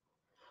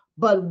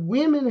 But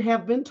women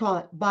have been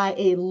taught by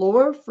a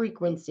lower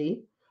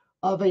frequency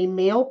of a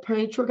male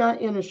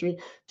patriarchal industry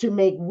to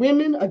make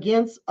women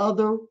against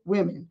other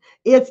women.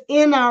 It's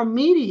in our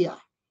media.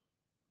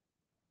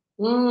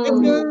 It's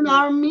in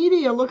our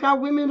media. Look how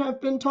women have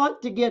been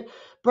taught to get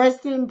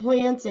breast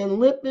implants and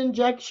lip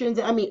injections.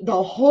 I mean,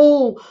 the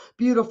whole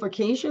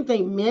beautification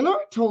thing. Men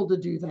aren't told to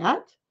do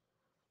that.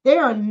 They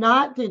are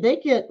not. They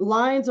get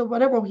lines or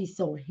whatever. Oh, he's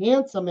so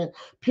handsome, and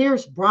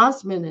Pierce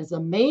Brosnan is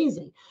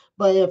amazing.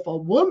 But if a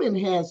woman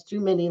has too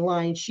many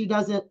lines, she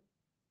doesn't.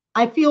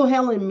 I feel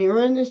Helen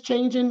Mirren is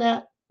changing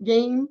that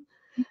game,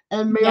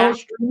 and Yeah.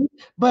 Meryl Streep.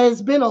 But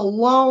it's been a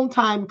long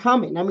time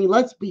coming. I mean,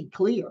 let's be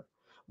clear.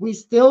 We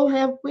still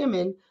have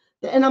women,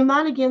 and I'm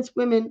not against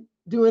women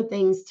doing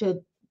things to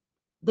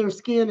their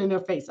skin and their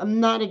face. I'm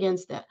not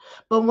against that.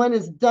 But when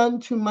it's done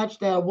too much,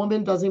 that a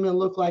woman doesn't even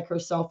look like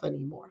herself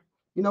anymore.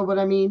 You know what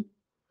I mean?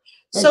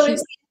 And So she,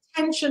 it's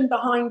the intention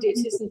behind it,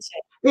 isn't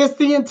it? it's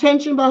the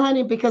intention behind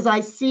it, because I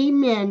see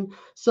men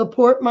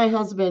support my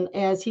husband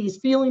as he's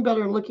feeling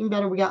better and looking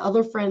better. We got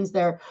other friends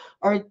there,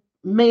 our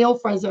male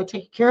friends that are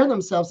taking care of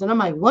themselves. And I'm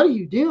like, what are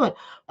you doing?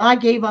 I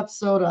gave up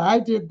soda. I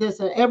did this.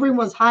 And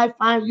everyone's high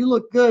five. You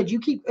look good.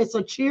 It's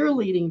a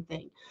cheerleading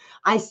thing.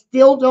 I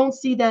still don't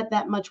see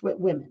that much with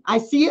women. I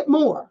see it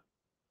more.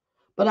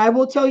 But I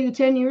will tell you,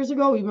 10 years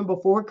ago, even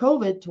before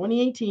COVID,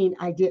 2018,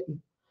 I didn't.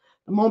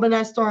 The moment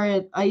I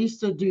started, I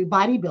used to do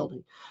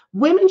bodybuilding.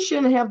 Women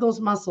shouldn't have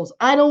those muscles.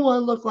 I don't want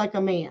to look like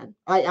a man.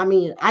 I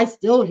mean, I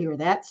still hear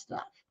that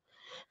stuff.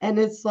 And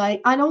it's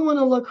like, I don't want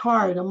to look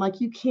hard. I'm like,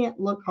 you can't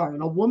look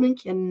hard. A woman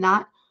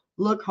cannot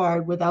look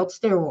hard without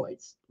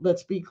steroids.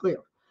 Let's be clear.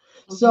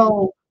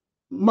 So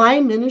my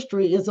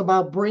ministry is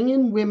about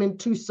bringing women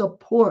to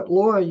support.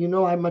 Laura, you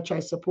know how much I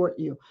support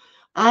you.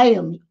 I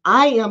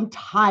am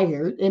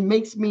tired. It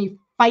makes me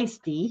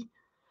feisty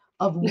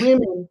of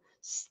women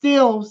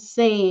still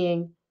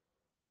saying,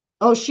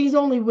 oh, she's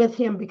only with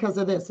him because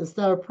of this,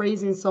 instead of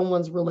praising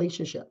someone's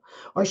relationship,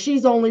 or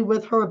she's only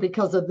with her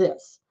because of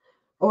this,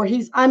 or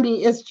I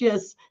mean,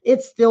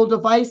 it's still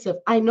divisive.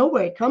 I know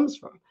where it comes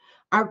from.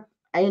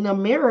 In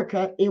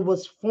America, it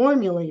was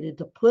formulated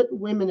to put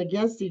women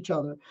against each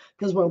other,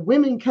 because when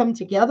women come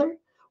together,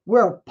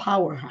 we're a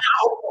powerhouse.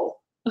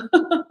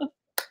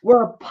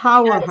 We're a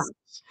powerhouse.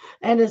 Yes.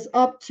 And it's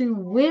up to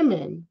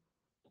women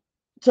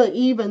to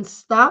even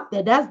stop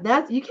that.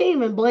 That's you can't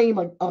even blame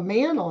a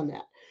man on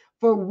that.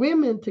 For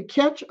women to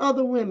catch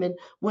other women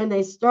when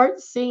they start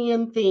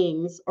saying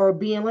things or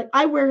being like,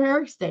 I wear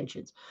hair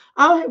extensions.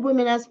 I'll have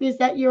women ask me, is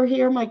that your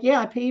hair? I'm like, yeah,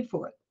 I paid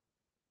for it.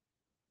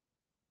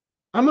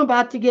 I'm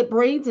about to get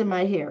braids in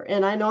my hair,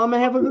 and I know I'm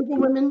gonna have a group of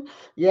women.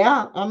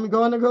 Yeah, I'm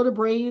going to go to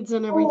braids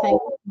and everything.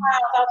 Oh, wow,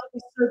 that would be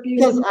so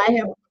beautiful.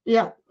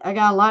 Because I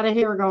got a lot of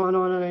hair going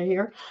on in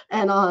here,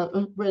 and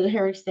with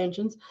hair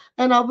extensions.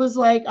 And I was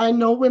like, I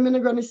know women are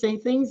going to say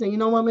things, and you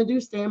know what I'm gonna do?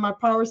 Stay in my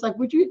power. It's like,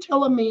 would you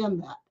tell a man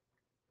that?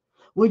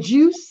 Would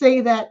you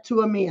say that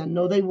to a man?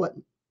 No, they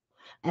wouldn't.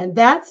 And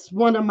that's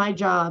one of my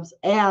jobs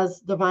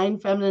as Divine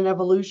Feminine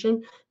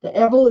Evolution. The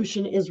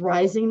evolution is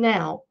rising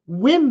now.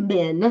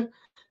 Women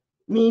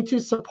need to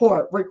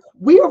support.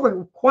 We are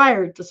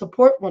required to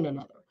support one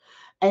another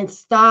and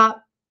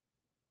stop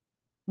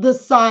the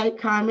side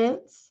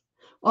comments.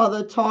 or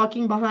the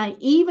talking behind.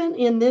 Even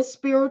in this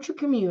spiritual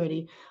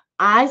community,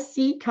 I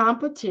see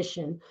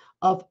competition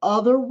of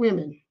other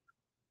women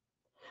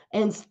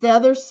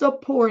instead of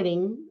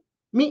supporting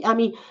me. I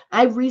mean,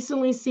 I've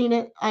recently seen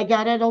it. I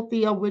got at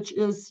Althea, which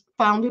is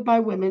founded by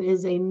women,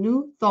 is a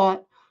new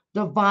thought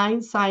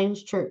divine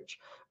science church.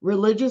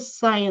 Religious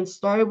science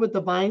started with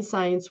divine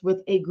science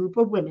with a group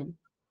of women.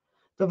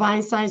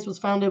 Divine Science was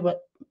founded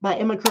by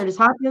Emma Curtis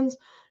Hopkins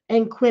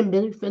and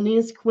Quimby,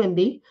 Phineas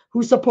Quimby,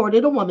 who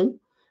supported a woman,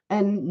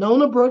 and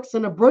Nona Brooks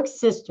and the Brooks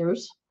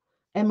sisters,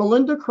 and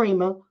Melinda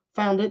Kramer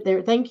founded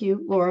there. Thank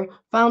you, Laura.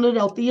 Founded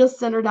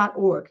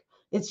altheacenter.org.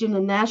 It's in the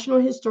National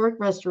Historic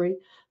Registry.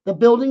 The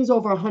building's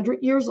over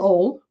 100 years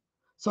old.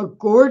 So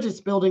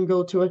gorgeous building,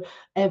 go to it.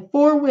 And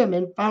 4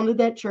 women founded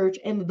that church,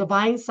 and the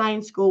Divine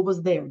Science School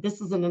was there.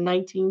 This is in the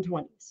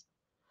 1920s.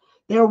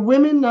 There are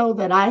women know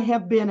that I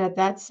have been at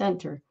that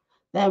center,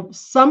 that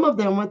some of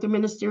them went to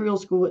ministerial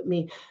school with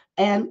me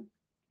and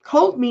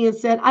called me and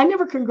said, I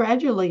never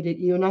congratulated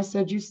you. And I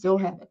said, you still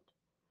haven't.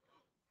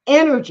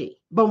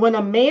 Energy. But when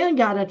a man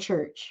got a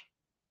church,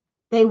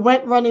 they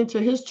went running to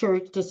his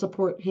church to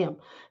support him.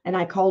 And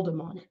I called him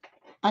on it.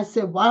 I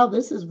said, wow,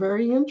 this is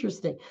very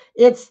interesting.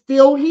 It's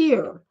still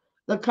here,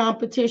 the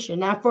competition.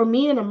 Now, for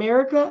me in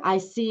America, I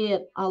see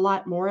it a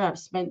lot more. I've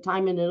spent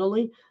time in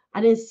Italy. I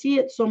didn't see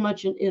it so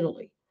much in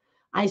Italy.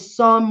 I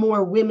saw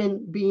more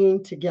women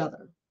being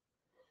together.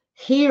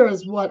 Here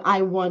is what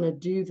I want to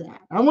do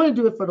that. I want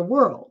to do it for the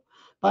world,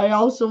 but I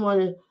also want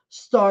to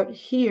start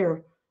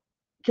here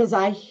because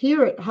I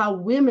hear it how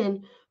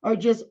women are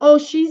just, oh,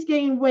 she's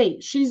gained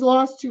weight. She's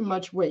lost too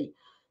much weight.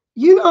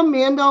 You know,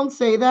 men don't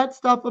say that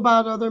stuff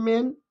about other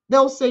men.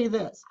 They'll say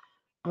this.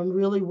 I'm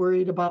really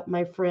worried about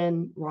my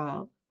friend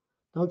Rob.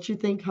 Don't you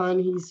think,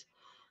 hon,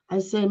 I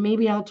said,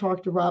 maybe I'll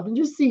talk to Rob and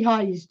just see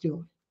how he's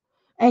doing.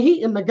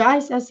 And the guy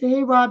said,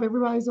 hey, Rob,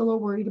 everybody's a little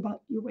worried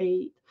about your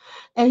weight.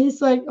 And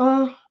he's like,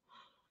 oh,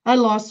 I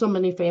lost so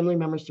many family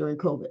members during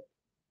COVID.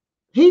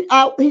 He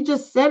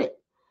just said it.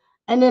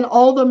 And then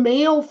all the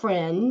male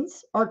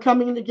friends are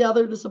coming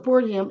together to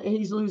support him, and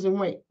he's losing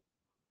weight.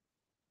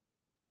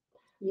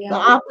 Yeah. The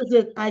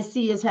opposite I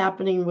see is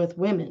happening with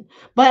women,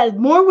 but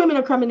more women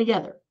are coming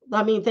together.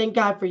 I mean, thank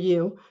God for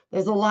you.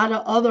 There's a lot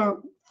of other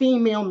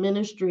female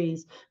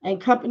ministries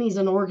and companies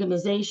and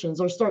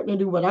organizations are starting to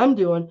do what I'm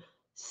doing.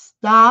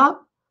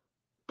 Stop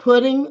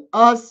putting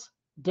us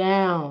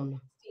down.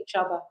 Each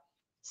other.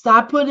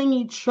 Stop putting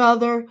each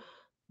other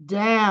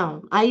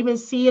down. I even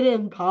see it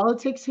in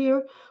politics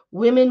here.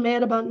 Women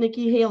mad about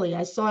Nikki Haley.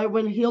 I saw it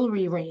when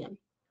Hillary ran.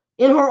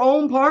 In her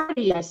own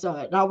party, I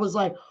saw it. And I was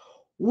like,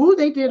 ooh,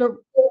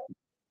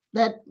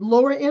 that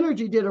lower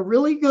energy did a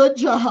really good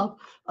job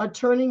of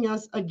turning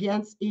us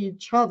against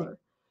each other.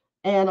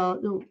 And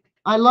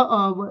I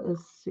love,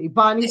 let's see,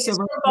 Bonnie This is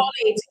Silver. for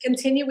Bonnie to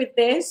continue with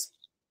this.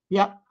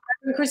 Yep.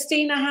 And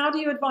Christina, how do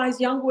you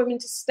advise young women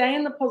to stay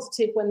in the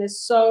positive when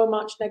there's so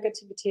much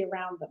negativity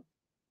around them?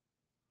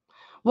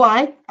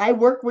 Well, I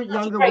work with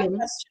younger women.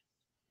 Question.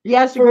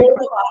 Yes, for all of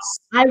us.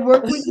 I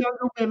work with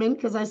younger women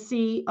because I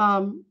see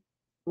a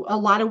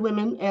lot of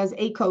women as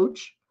a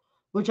coach,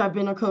 which I've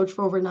been a coach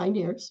for over 9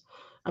 years.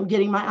 I'm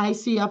getting my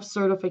ICF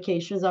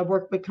certifications. I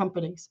work with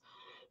companies.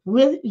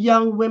 With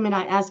young women,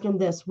 I ask them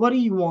this: what do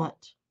you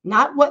want?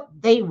 Not what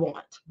they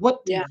want.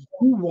 What do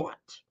you want?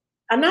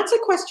 And that's a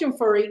question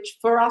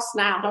for us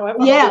now, however.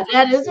 Yeah,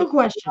 that is a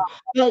question.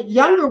 But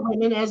younger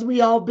women, as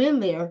we all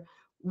been there,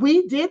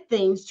 we did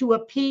things to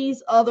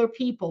appease other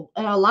people.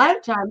 And a lot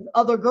of times,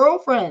 other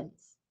girlfriends.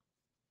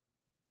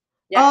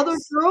 Yes. Other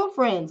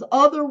girlfriends,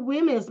 other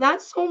women. It's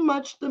not so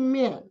much the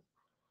men.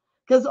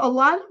 Because a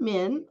lot of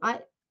men,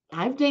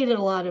 I've dated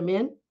a lot of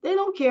men. They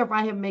don't care if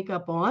I have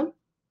makeup on.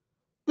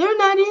 They're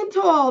not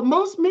into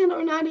most men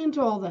are not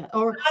into all that.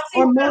 Or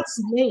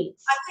most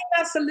mates. I think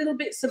that's a little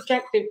bit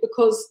subjective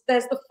because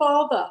there's the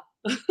father.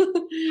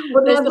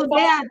 Well, there's the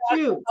dad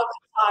too.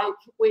 Type,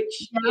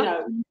 which, you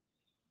know,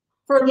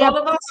 for a lot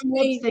of us,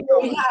 we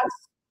have,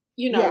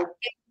 you know, been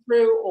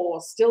through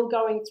or still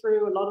going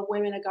through. A lot of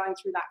women are going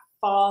through that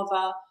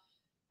father,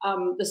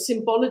 the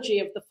symbology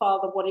of the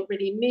father, what it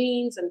really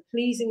means, and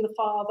pleasing the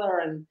father.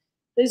 And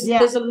there's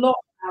a lot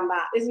around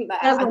that, isn't there?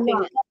 I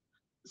think.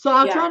 So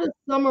I'll try to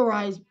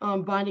summarize,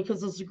 Bonnie,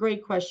 because it's a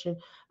great question.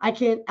 I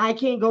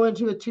can't go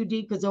into it too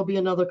deep because there'll be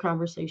another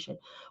conversation.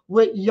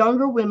 With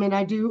younger women,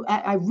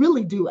 I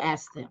really do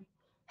ask them,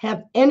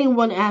 have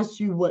anyone asked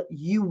you what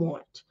you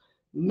want?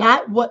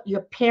 Not what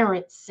your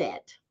parents said.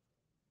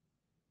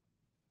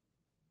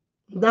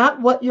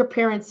 Not what your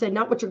parents said,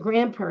 not what your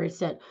grandparents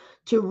said.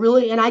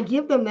 And I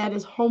give them that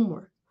as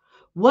homework.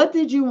 What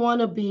did you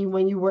want to be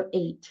when you were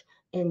 8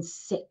 and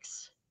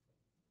 6?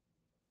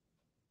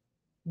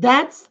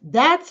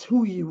 That's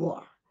who you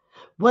are.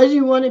 What do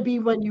you want to be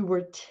when you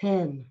were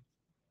 10?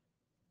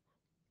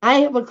 I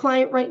have a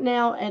client right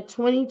now at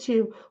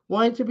 22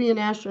 wanting to be an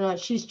astronaut.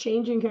 She's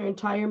changing her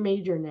entire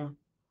major now.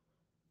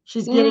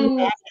 She's getting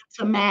back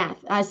into math.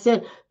 I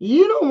said,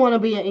 you don't want to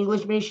be an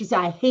English major. She said,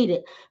 I hate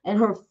it. And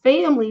her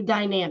family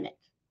dynamic.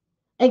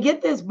 And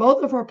get this,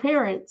 both of her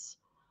parents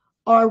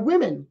are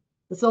women.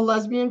 It's a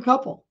lesbian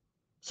couple.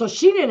 So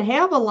she didn't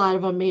have a lot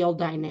of a male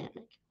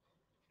dynamic.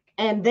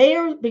 And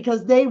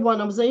because one of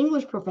them was an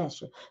English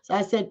professor. So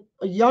I said,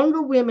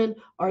 younger women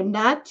are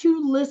not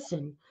to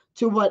listen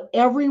to what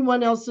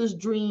everyone else's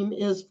dream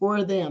is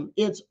for them.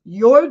 It's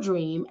your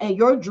dream, and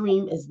your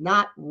dream is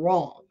not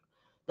wrong.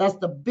 That's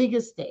the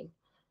biggest thing.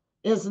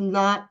 It's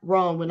not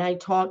wrong when I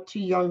talk to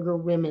younger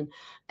women.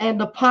 And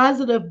the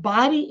positive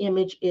body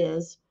image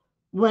is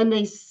when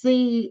they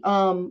see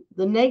the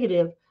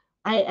negative,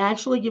 I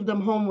actually give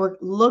them homework.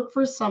 Look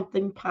for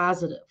something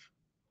positive.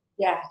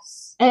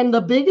 Yes. And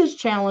the biggest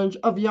challenge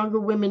of younger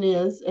women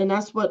is, and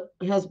that's what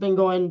has been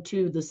going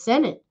to the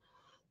Senate,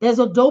 there's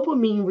a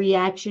dopamine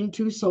reaction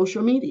to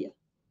social media.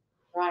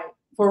 Right.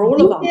 For all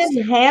You of us.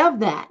 didn't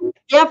have that.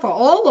 Yeah, for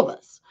all of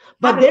us.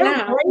 But Have it their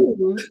now.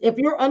 brains, if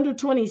you're under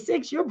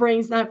 26, your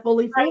brain's not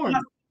fully formed.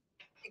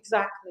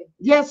 Exactly.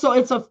 Yeah, so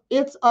it's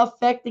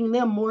affecting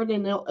them more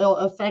than it'll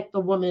affect a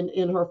woman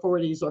in her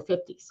 40s or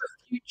 50s.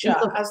 Future,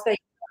 as they.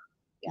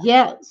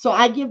 Yeah, so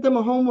I give them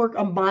a homework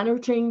of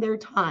monitoring their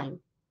time,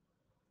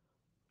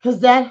 because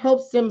that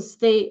helps them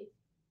stay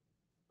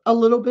a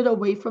little bit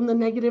away from the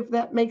negative.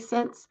 That makes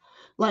sense.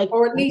 Like,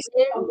 or at least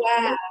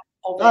aware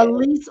of it. At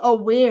least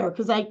aware,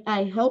 because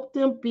I help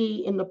them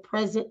be in the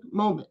present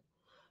moment.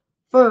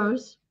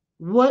 First,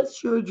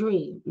 what's your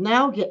dream?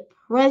 Now get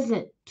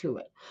present to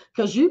it,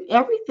 because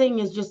everything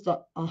is just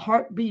a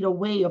heartbeat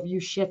away of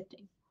you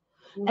shifting.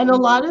 Mm-hmm. And a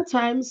lot of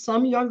times,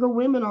 some younger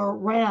women are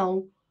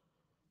around.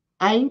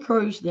 I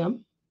encourage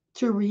them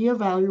to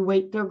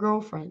reevaluate their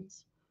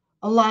girlfriends.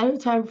 A lot of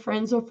time,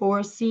 friends are for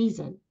a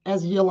season,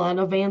 as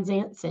Yolanda Van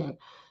Zant said.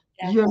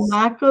 Yes. You're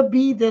not going to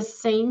be the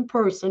same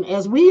person.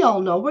 As we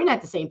all know, we're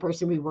not the same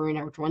person we were in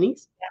our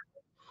 20s,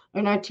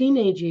 in our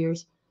teenage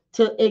years,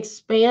 to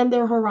expand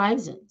their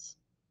horizons.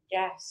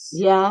 Yes.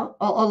 Yeah.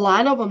 A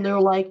lot of them, they're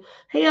like,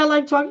 hey, I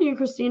like talking to you,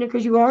 Christina,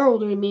 because you are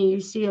older than me.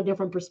 You see a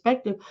different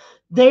perspective.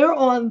 They're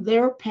on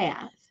their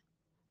path,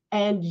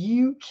 and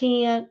you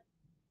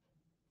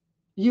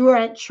are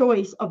at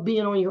choice of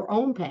being on your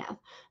own path,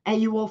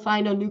 and you will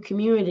find a new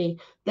community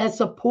that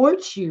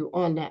supports you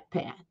on that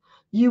path.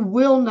 You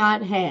will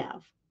not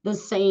have the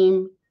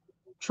same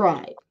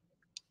tribe,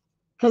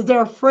 because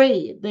they're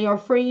afraid. They are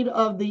afraid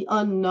of the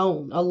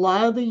unknown. A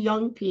lot of the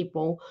young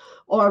people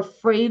are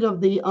afraid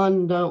of the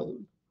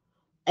unknown.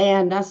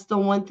 And that's the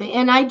one thing.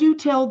 And I do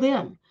tell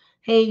them,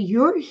 hey,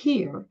 you're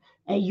here,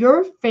 and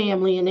your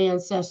family and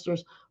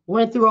ancestors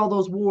went through all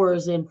those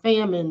wars and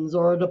famines,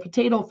 or the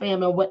potato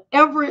famine,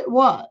 whatever it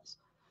was.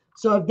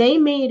 So if they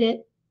made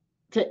it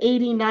to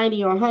 80,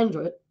 90, or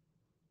 100,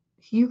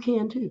 you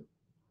can too.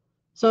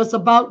 So it's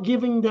about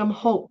giving them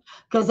hope.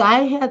 Because I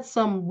had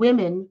some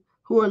women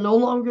who are no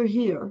longer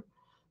here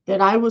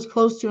that I was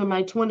close to in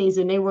my 20s,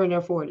 and they were in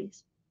their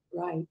 40s.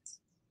 Right.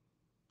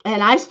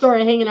 And I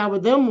started hanging out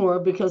with them more,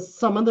 because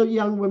some of the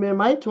young women in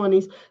my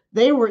 20s,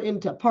 they were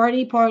into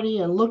party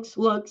and looks,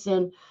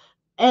 and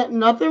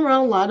nothing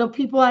wrong. A lot of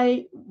people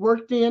I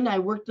worked in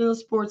a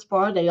sports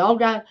bar. They all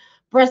got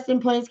breast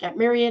implants, got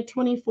married at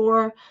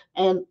 24.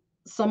 And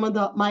some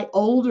of my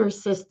older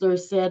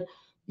sisters said,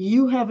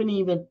 you haven't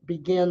even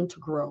begun to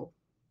grow.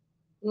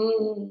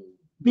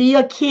 Be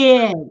a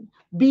kid.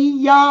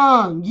 Be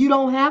young. You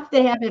don't have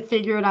to have it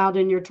figured out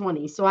in your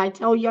 20s. So I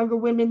tell younger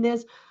women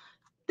this.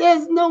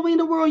 There's no way in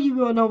the world you're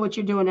going to know what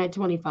you're doing at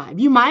 25.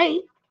 You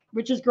might,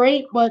 which is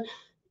great, but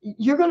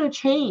you're going to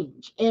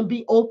change, and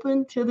be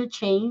open to the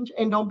change,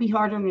 and don't be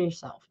hard on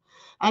yourself.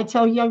 I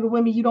tell younger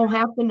women, you don't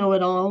have to know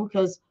it all,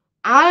 because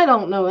I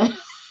don't know it.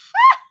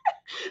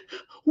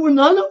 Well,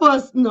 none of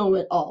us know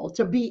it all.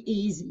 To be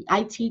easy.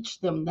 I teach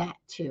them that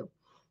too.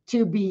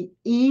 To be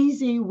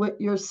easy with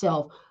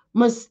yourself.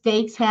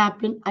 Mistakes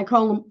happen. I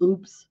call them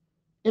oops.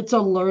 It's a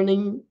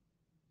learning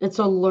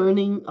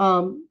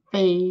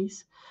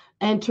phase.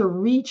 And to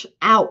reach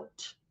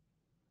out.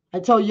 I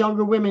tell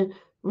younger women,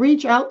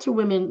 reach out to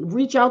women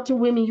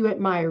you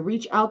admire,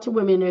 reach out to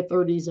women in their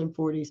 30s and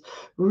 40s,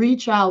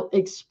 reach out,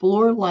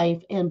 explore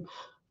life, and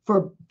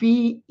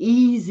be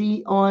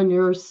easy on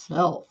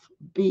yourself.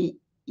 Be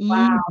easy.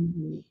 Wow.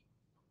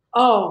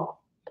 Oh,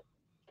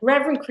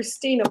 Reverend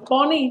Christina,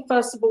 Bonnie,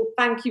 first of all,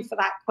 thank you for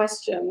that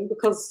question,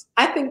 because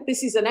I think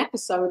this is an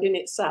episode in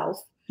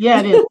itself.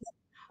 Yeah, it is.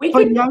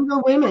 For younger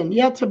women,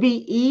 to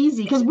be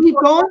easy, because we've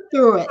gone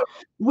through it.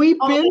 We've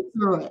been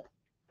through it.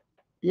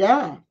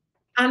 Yeah.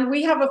 And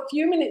we have a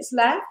few minutes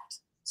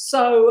left.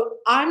 So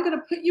I'm going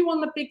to put you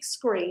on the big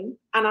screen,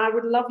 and I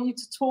would love you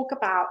to talk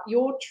about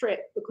your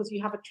trip, because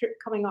you have a trip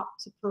coming up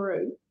to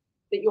Peru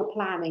that you're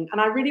planning. And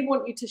I really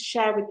want you to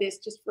share with this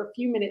just for a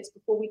few minutes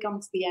before we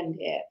come to the end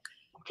here,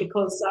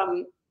 because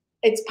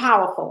it's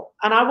powerful.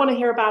 And I want to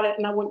hear about it.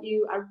 And I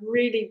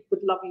really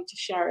would love you to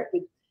share it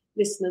with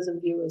listeners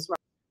and viewers. Right?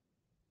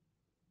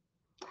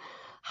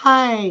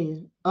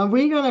 Hi,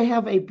 we're going to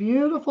have a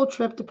beautiful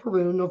trip to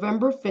Peru,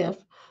 November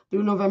 5th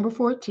through November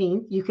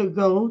 14th. You could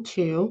go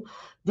to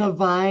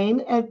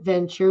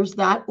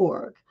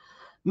divineadventures.org.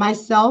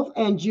 Myself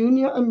and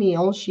Junia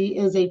Emil, she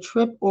is a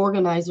trip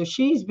organizer.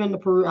 She's been to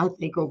Peru, I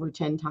think, over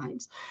 10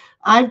 times.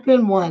 I've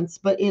been once,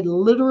 but it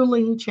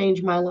literally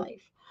changed my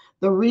life.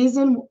 The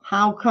reason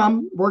how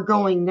come we're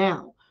going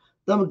now,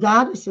 the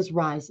goddess is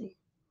rising.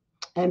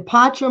 And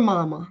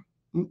Pachamama,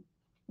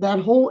 that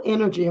whole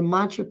energy of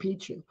Machu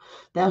Picchu,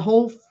 that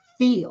whole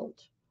field,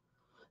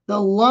 the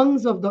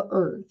lungs of the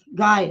earth,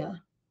 Gaia,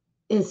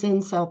 is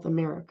in South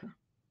America.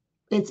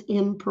 It's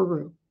in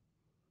Peru.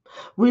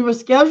 We were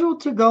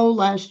scheduled to go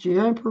last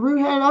year, and Peru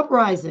had an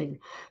uprising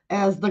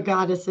as the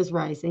goddess is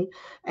rising.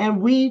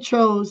 And we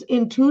chose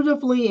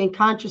intuitively and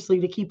consciously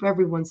to keep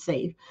everyone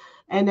safe.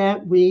 And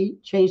that we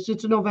changed it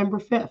to November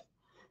 5th.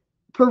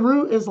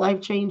 Peru is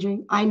life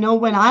changing. I know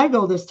when I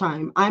go this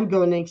time, I'm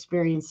going to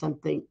experience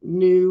something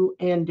new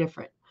and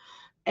different.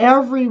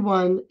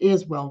 Everyone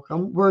is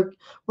welcome.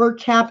 We're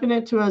capping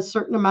it to a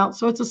certain amount,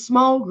 so it's a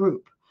small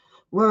group.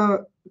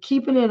 We're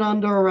keeping it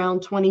under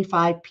around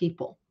 25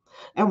 people.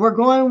 And we're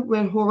going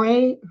with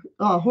Jorge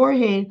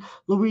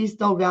Luis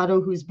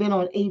Delgado, who's been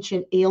on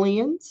Ancient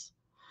Aliens.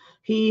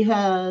 He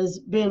has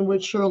been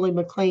with Shirley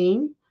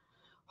MacLaine.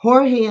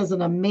 Jorge is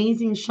an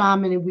amazing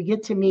shaman, and we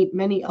get to meet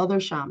many other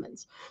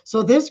shamans.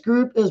 So this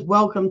group is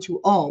welcome to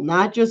all,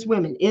 not just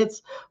women.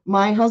 It's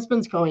my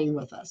husband's going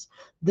with us.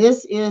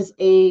 This is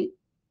a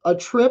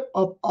trip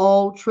of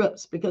all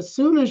trips, because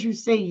soon as you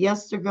say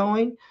yes to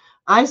going,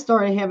 I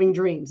started having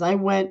dreams. I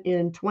went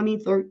in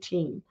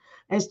 2013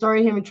 and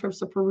started having trips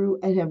to Peru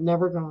and have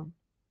never gone.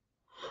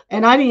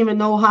 And I didn't even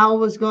know how I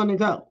was going to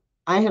go.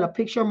 I had a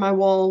picture on my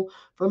wall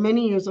for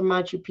many years of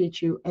Machu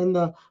Picchu, and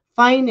the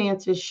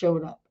finances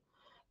showed up.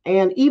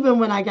 And even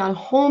when I got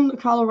home to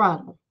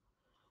Colorado,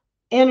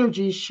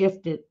 energy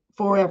shifted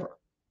forever.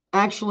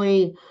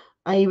 Actually,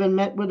 I even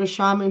met with a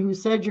shaman who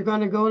said, you're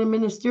going to go to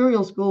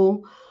ministerial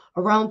school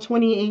around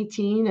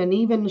 2018. And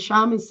even the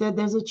shaman said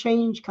there's a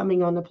change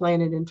coming on the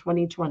planet in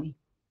 2020.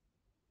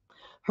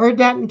 Heard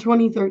that in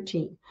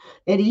 2013.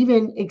 It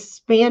even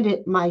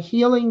expanded my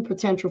healing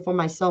potential for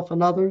myself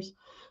and others,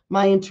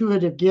 my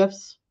intuitive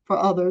gifts for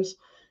others.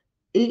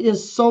 It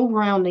is so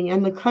grounding,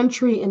 and the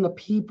country and the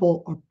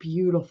people are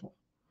beautiful.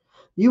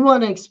 You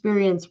want to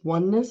experience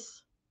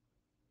oneness?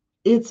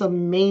 It's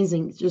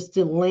amazing just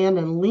to land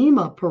in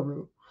Lima,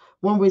 Peru.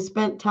 When we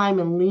spent time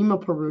in Lima,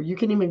 Peru, you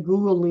can even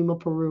Google Lima,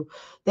 Peru.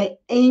 The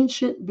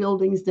ancient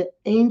buildings, the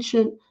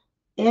ancient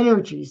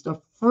energies,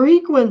 the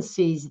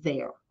frequencies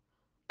there.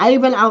 I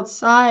even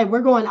outside,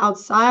 we're going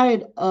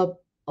outside of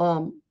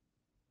Machu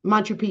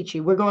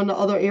Picchu. We're going to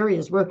other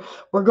areas. We're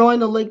going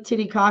to Lake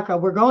Titicaca.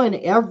 We're going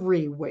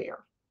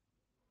everywhere.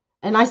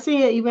 And I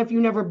say it, even if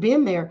you've never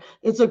been there,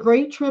 it's a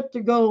great trip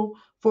to go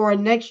for a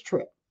next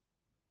trip.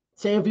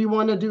 Say if you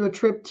want to do a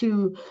trip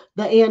to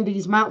the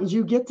Andes Mountains,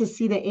 you get to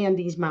see the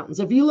Andes Mountains.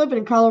 If you live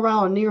in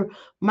Colorado near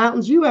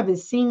mountains, you haven't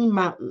seen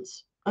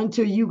mountains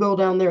until you go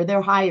down there.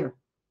 They're higher.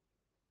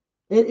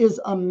 It is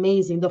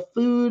amazing. The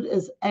food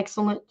is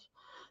excellent.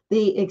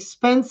 The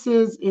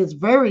expenses is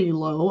very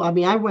low. I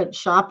mean, I went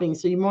shopping,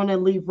 so you want to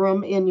leave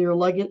room in your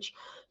luggage.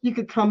 You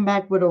could come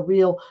back with a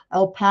real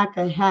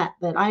alpaca hat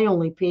that I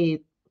only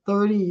paid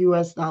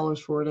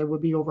 $30 for it. It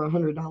would be over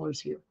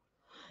 $100 here.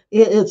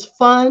 It's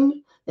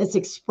fun. It's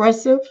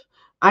expressive.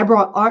 I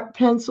brought art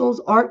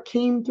pencils. Art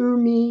came through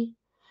me.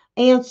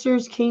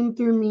 Answers came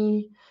through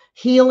me.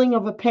 Healing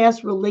of a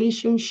past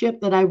relationship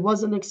that I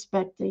wasn't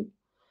expecting.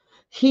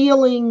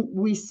 Healing.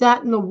 We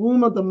sat in the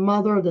womb of the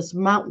mother of this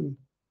mountain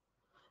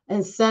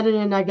and said it,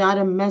 and I got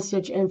a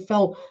message and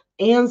felt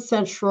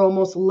ancestral,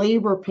 almost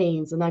labor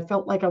pains. And I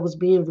felt like I was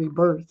being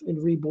rebirthed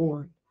and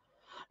reborn.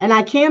 And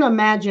I can't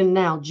imagine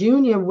now.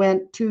 Junior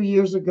went 2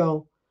 years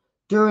ago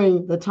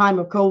during the time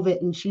of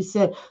COVID, and she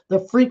said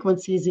the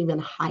frequency is even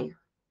higher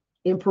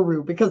in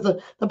Peru because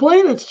the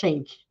planet's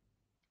changing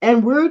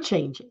and we're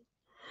changing.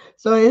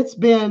 So it's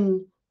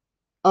been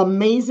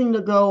amazing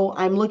to go.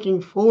 I'm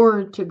looking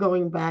forward to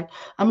going back.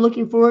 I'm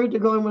looking forward to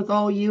going with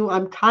all you.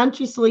 I'm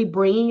consciously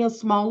bringing a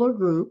smaller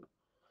group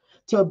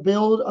to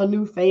build a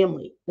new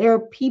family. There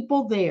are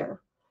people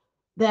there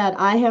that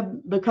I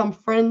have become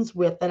friends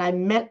with that I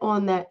met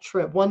on that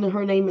trip. One,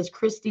 her name is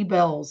Christy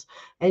Bells,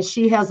 and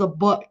she has a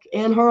book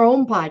and her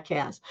own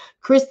podcast.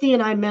 Christy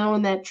and I met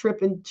on that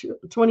trip in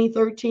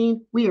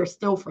 2013. We are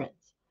still friends.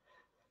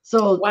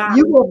 So wow.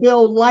 You will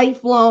build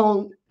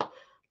lifelong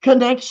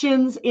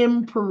connections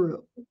in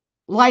Peru.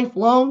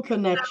 Lifelong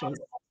connections.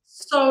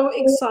 So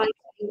exciting.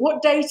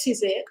 What date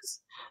is it?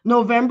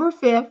 November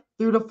 5th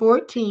through the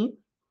 14th.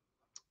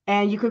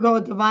 And you could go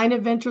to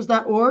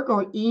divineadventures.org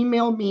or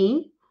email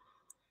me.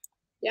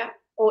 Yeah,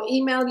 or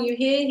email you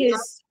here.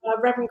 Here's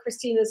Reverend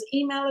Christina's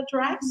email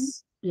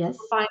address. Yes.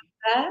 You'll find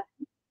it there.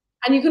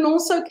 And you can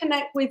also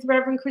connect with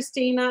Reverend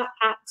Christina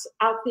at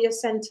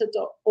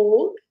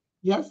altheacenter.org.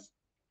 Yes.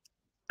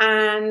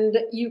 And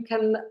you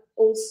can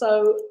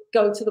also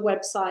go to the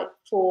website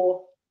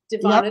for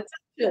Divine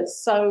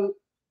Adventures. So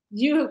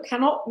you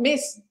cannot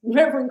miss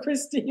Reverend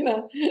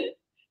Christina.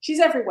 She's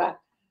everywhere.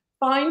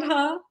 Find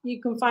her.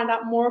 You can find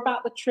out more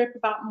about the trip,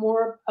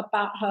 more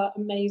about her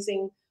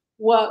amazing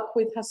work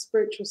with her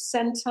spiritual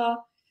center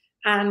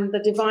and the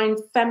divine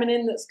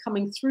feminine that's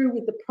coming through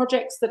with the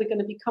projects that are going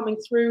to be coming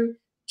through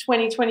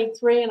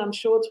 2023, and I'm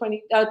sure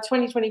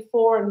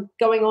 2024 and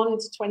going on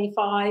into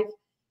 25.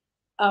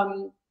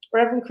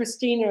 Reverend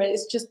Christina,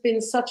 it's just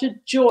been such a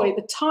joy.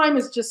 The time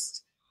is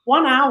just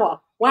 1 hour.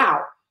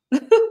 Wow.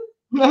 Thank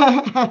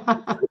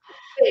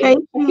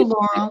you,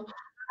 Laura.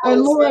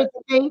 And Laura,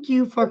 thank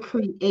you for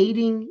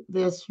creating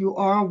this. You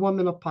are a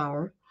woman of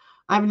power.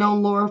 I've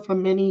known Laura for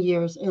many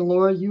years, and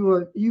Laura,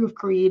 you have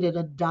created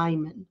a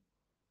diamond.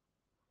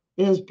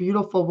 It is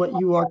beautiful what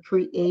you are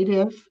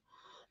creative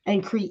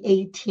and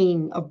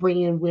creating of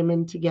bringing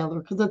women together.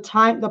 Because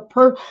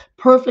the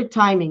perfect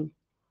timing,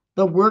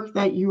 the work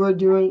that you are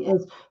doing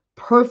is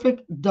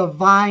perfect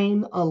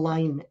divine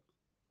alignment.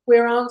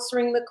 We're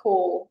answering the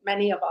call,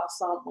 many of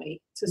us, aren't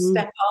we, to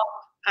step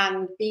up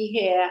and be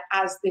here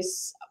as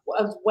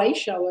way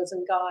showers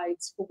and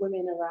guides for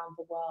women around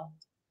the world,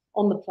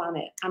 on the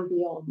planet and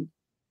beyond.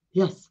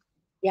 Yes.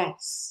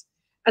 Yes.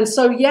 And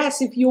so,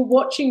 yes, if you're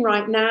watching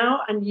right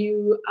now and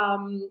you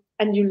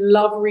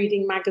love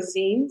reading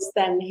magazines,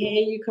 then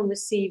here you can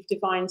receive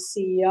Divine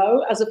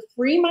CEO as a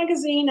free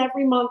magazine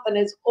every month. And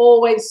there's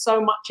always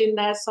so much in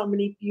there, so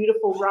many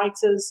beautiful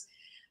writers,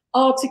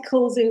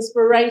 articles,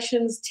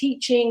 inspirations,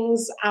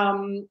 teachings.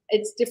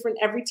 It's different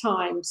every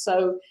time.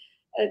 So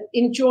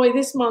enjoy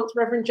this month.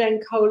 Reverend Jane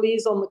Coley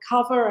is on the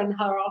cover and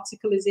her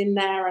article is in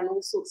there, and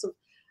all sorts of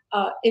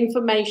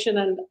information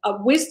and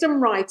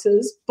wisdom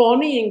writers,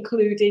 Bonnie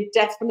included,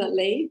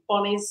 definitely.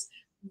 Bonnie's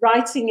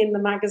writing in the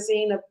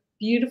magazine, a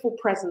beautiful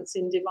presence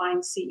in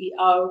Divine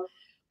CEO.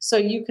 So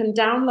you can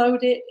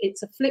download it.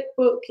 It's a flip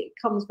book. It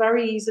comes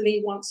very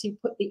easily once you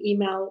put the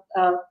email,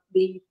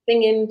 the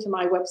thing into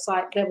my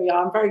website. There we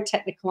are. I'm very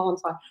technical,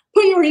 aren't I?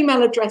 Put your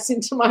email address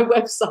into my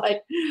website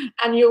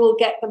and you will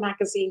get the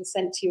magazine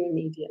sent to you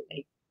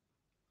immediately.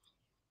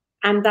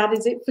 And that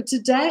is it for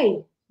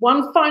today.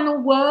 One final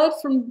word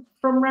from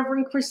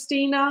Reverend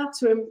Christina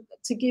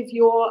to give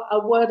a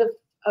word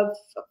of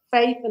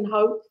faith and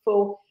hope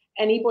for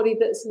anybody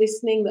that's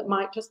listening that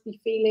might just be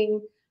feeling,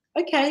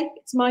 okay,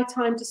 it's my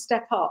time to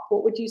step up.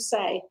 What would you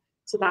say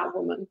to that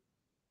woman?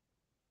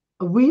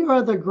 We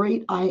are the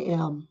great I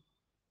am.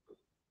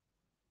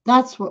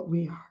 That's what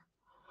we are.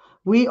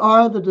 We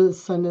are the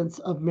descendants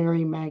of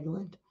Mary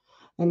Magdalene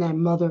and that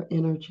mother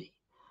energy.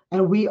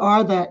 And we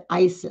are that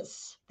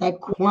Isis, that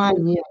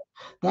Kuan Yin,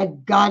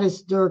 that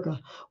goddess Durga.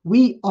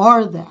 We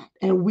are that.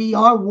 And we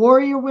are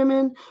warrior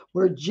women.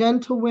 We're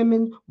gentle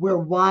women. We're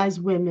wise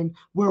women.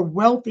 We're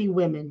wealthy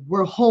women.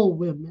 We're whole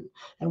women.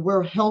 And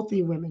we're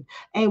healthy women.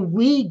 And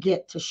we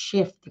get to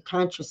shift the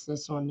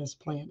consciousness on this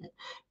planet.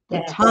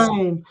 The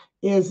time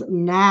is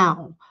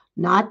now,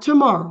 not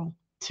tomorrow,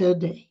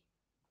 today.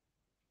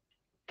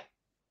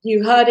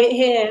 You heard it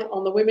here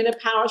on the Women of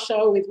Power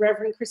Show with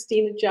Reverend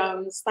Christina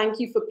Jones. Thank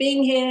you for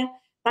being here.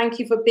 Thank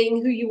you for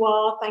being who you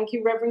are. Thank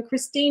you, Reverend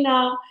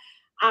Christina.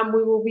 And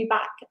we will be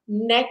back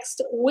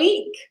next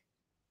week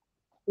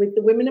with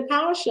the Women of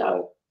Power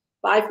Show.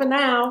 Bye for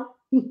now.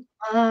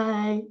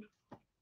 Bye.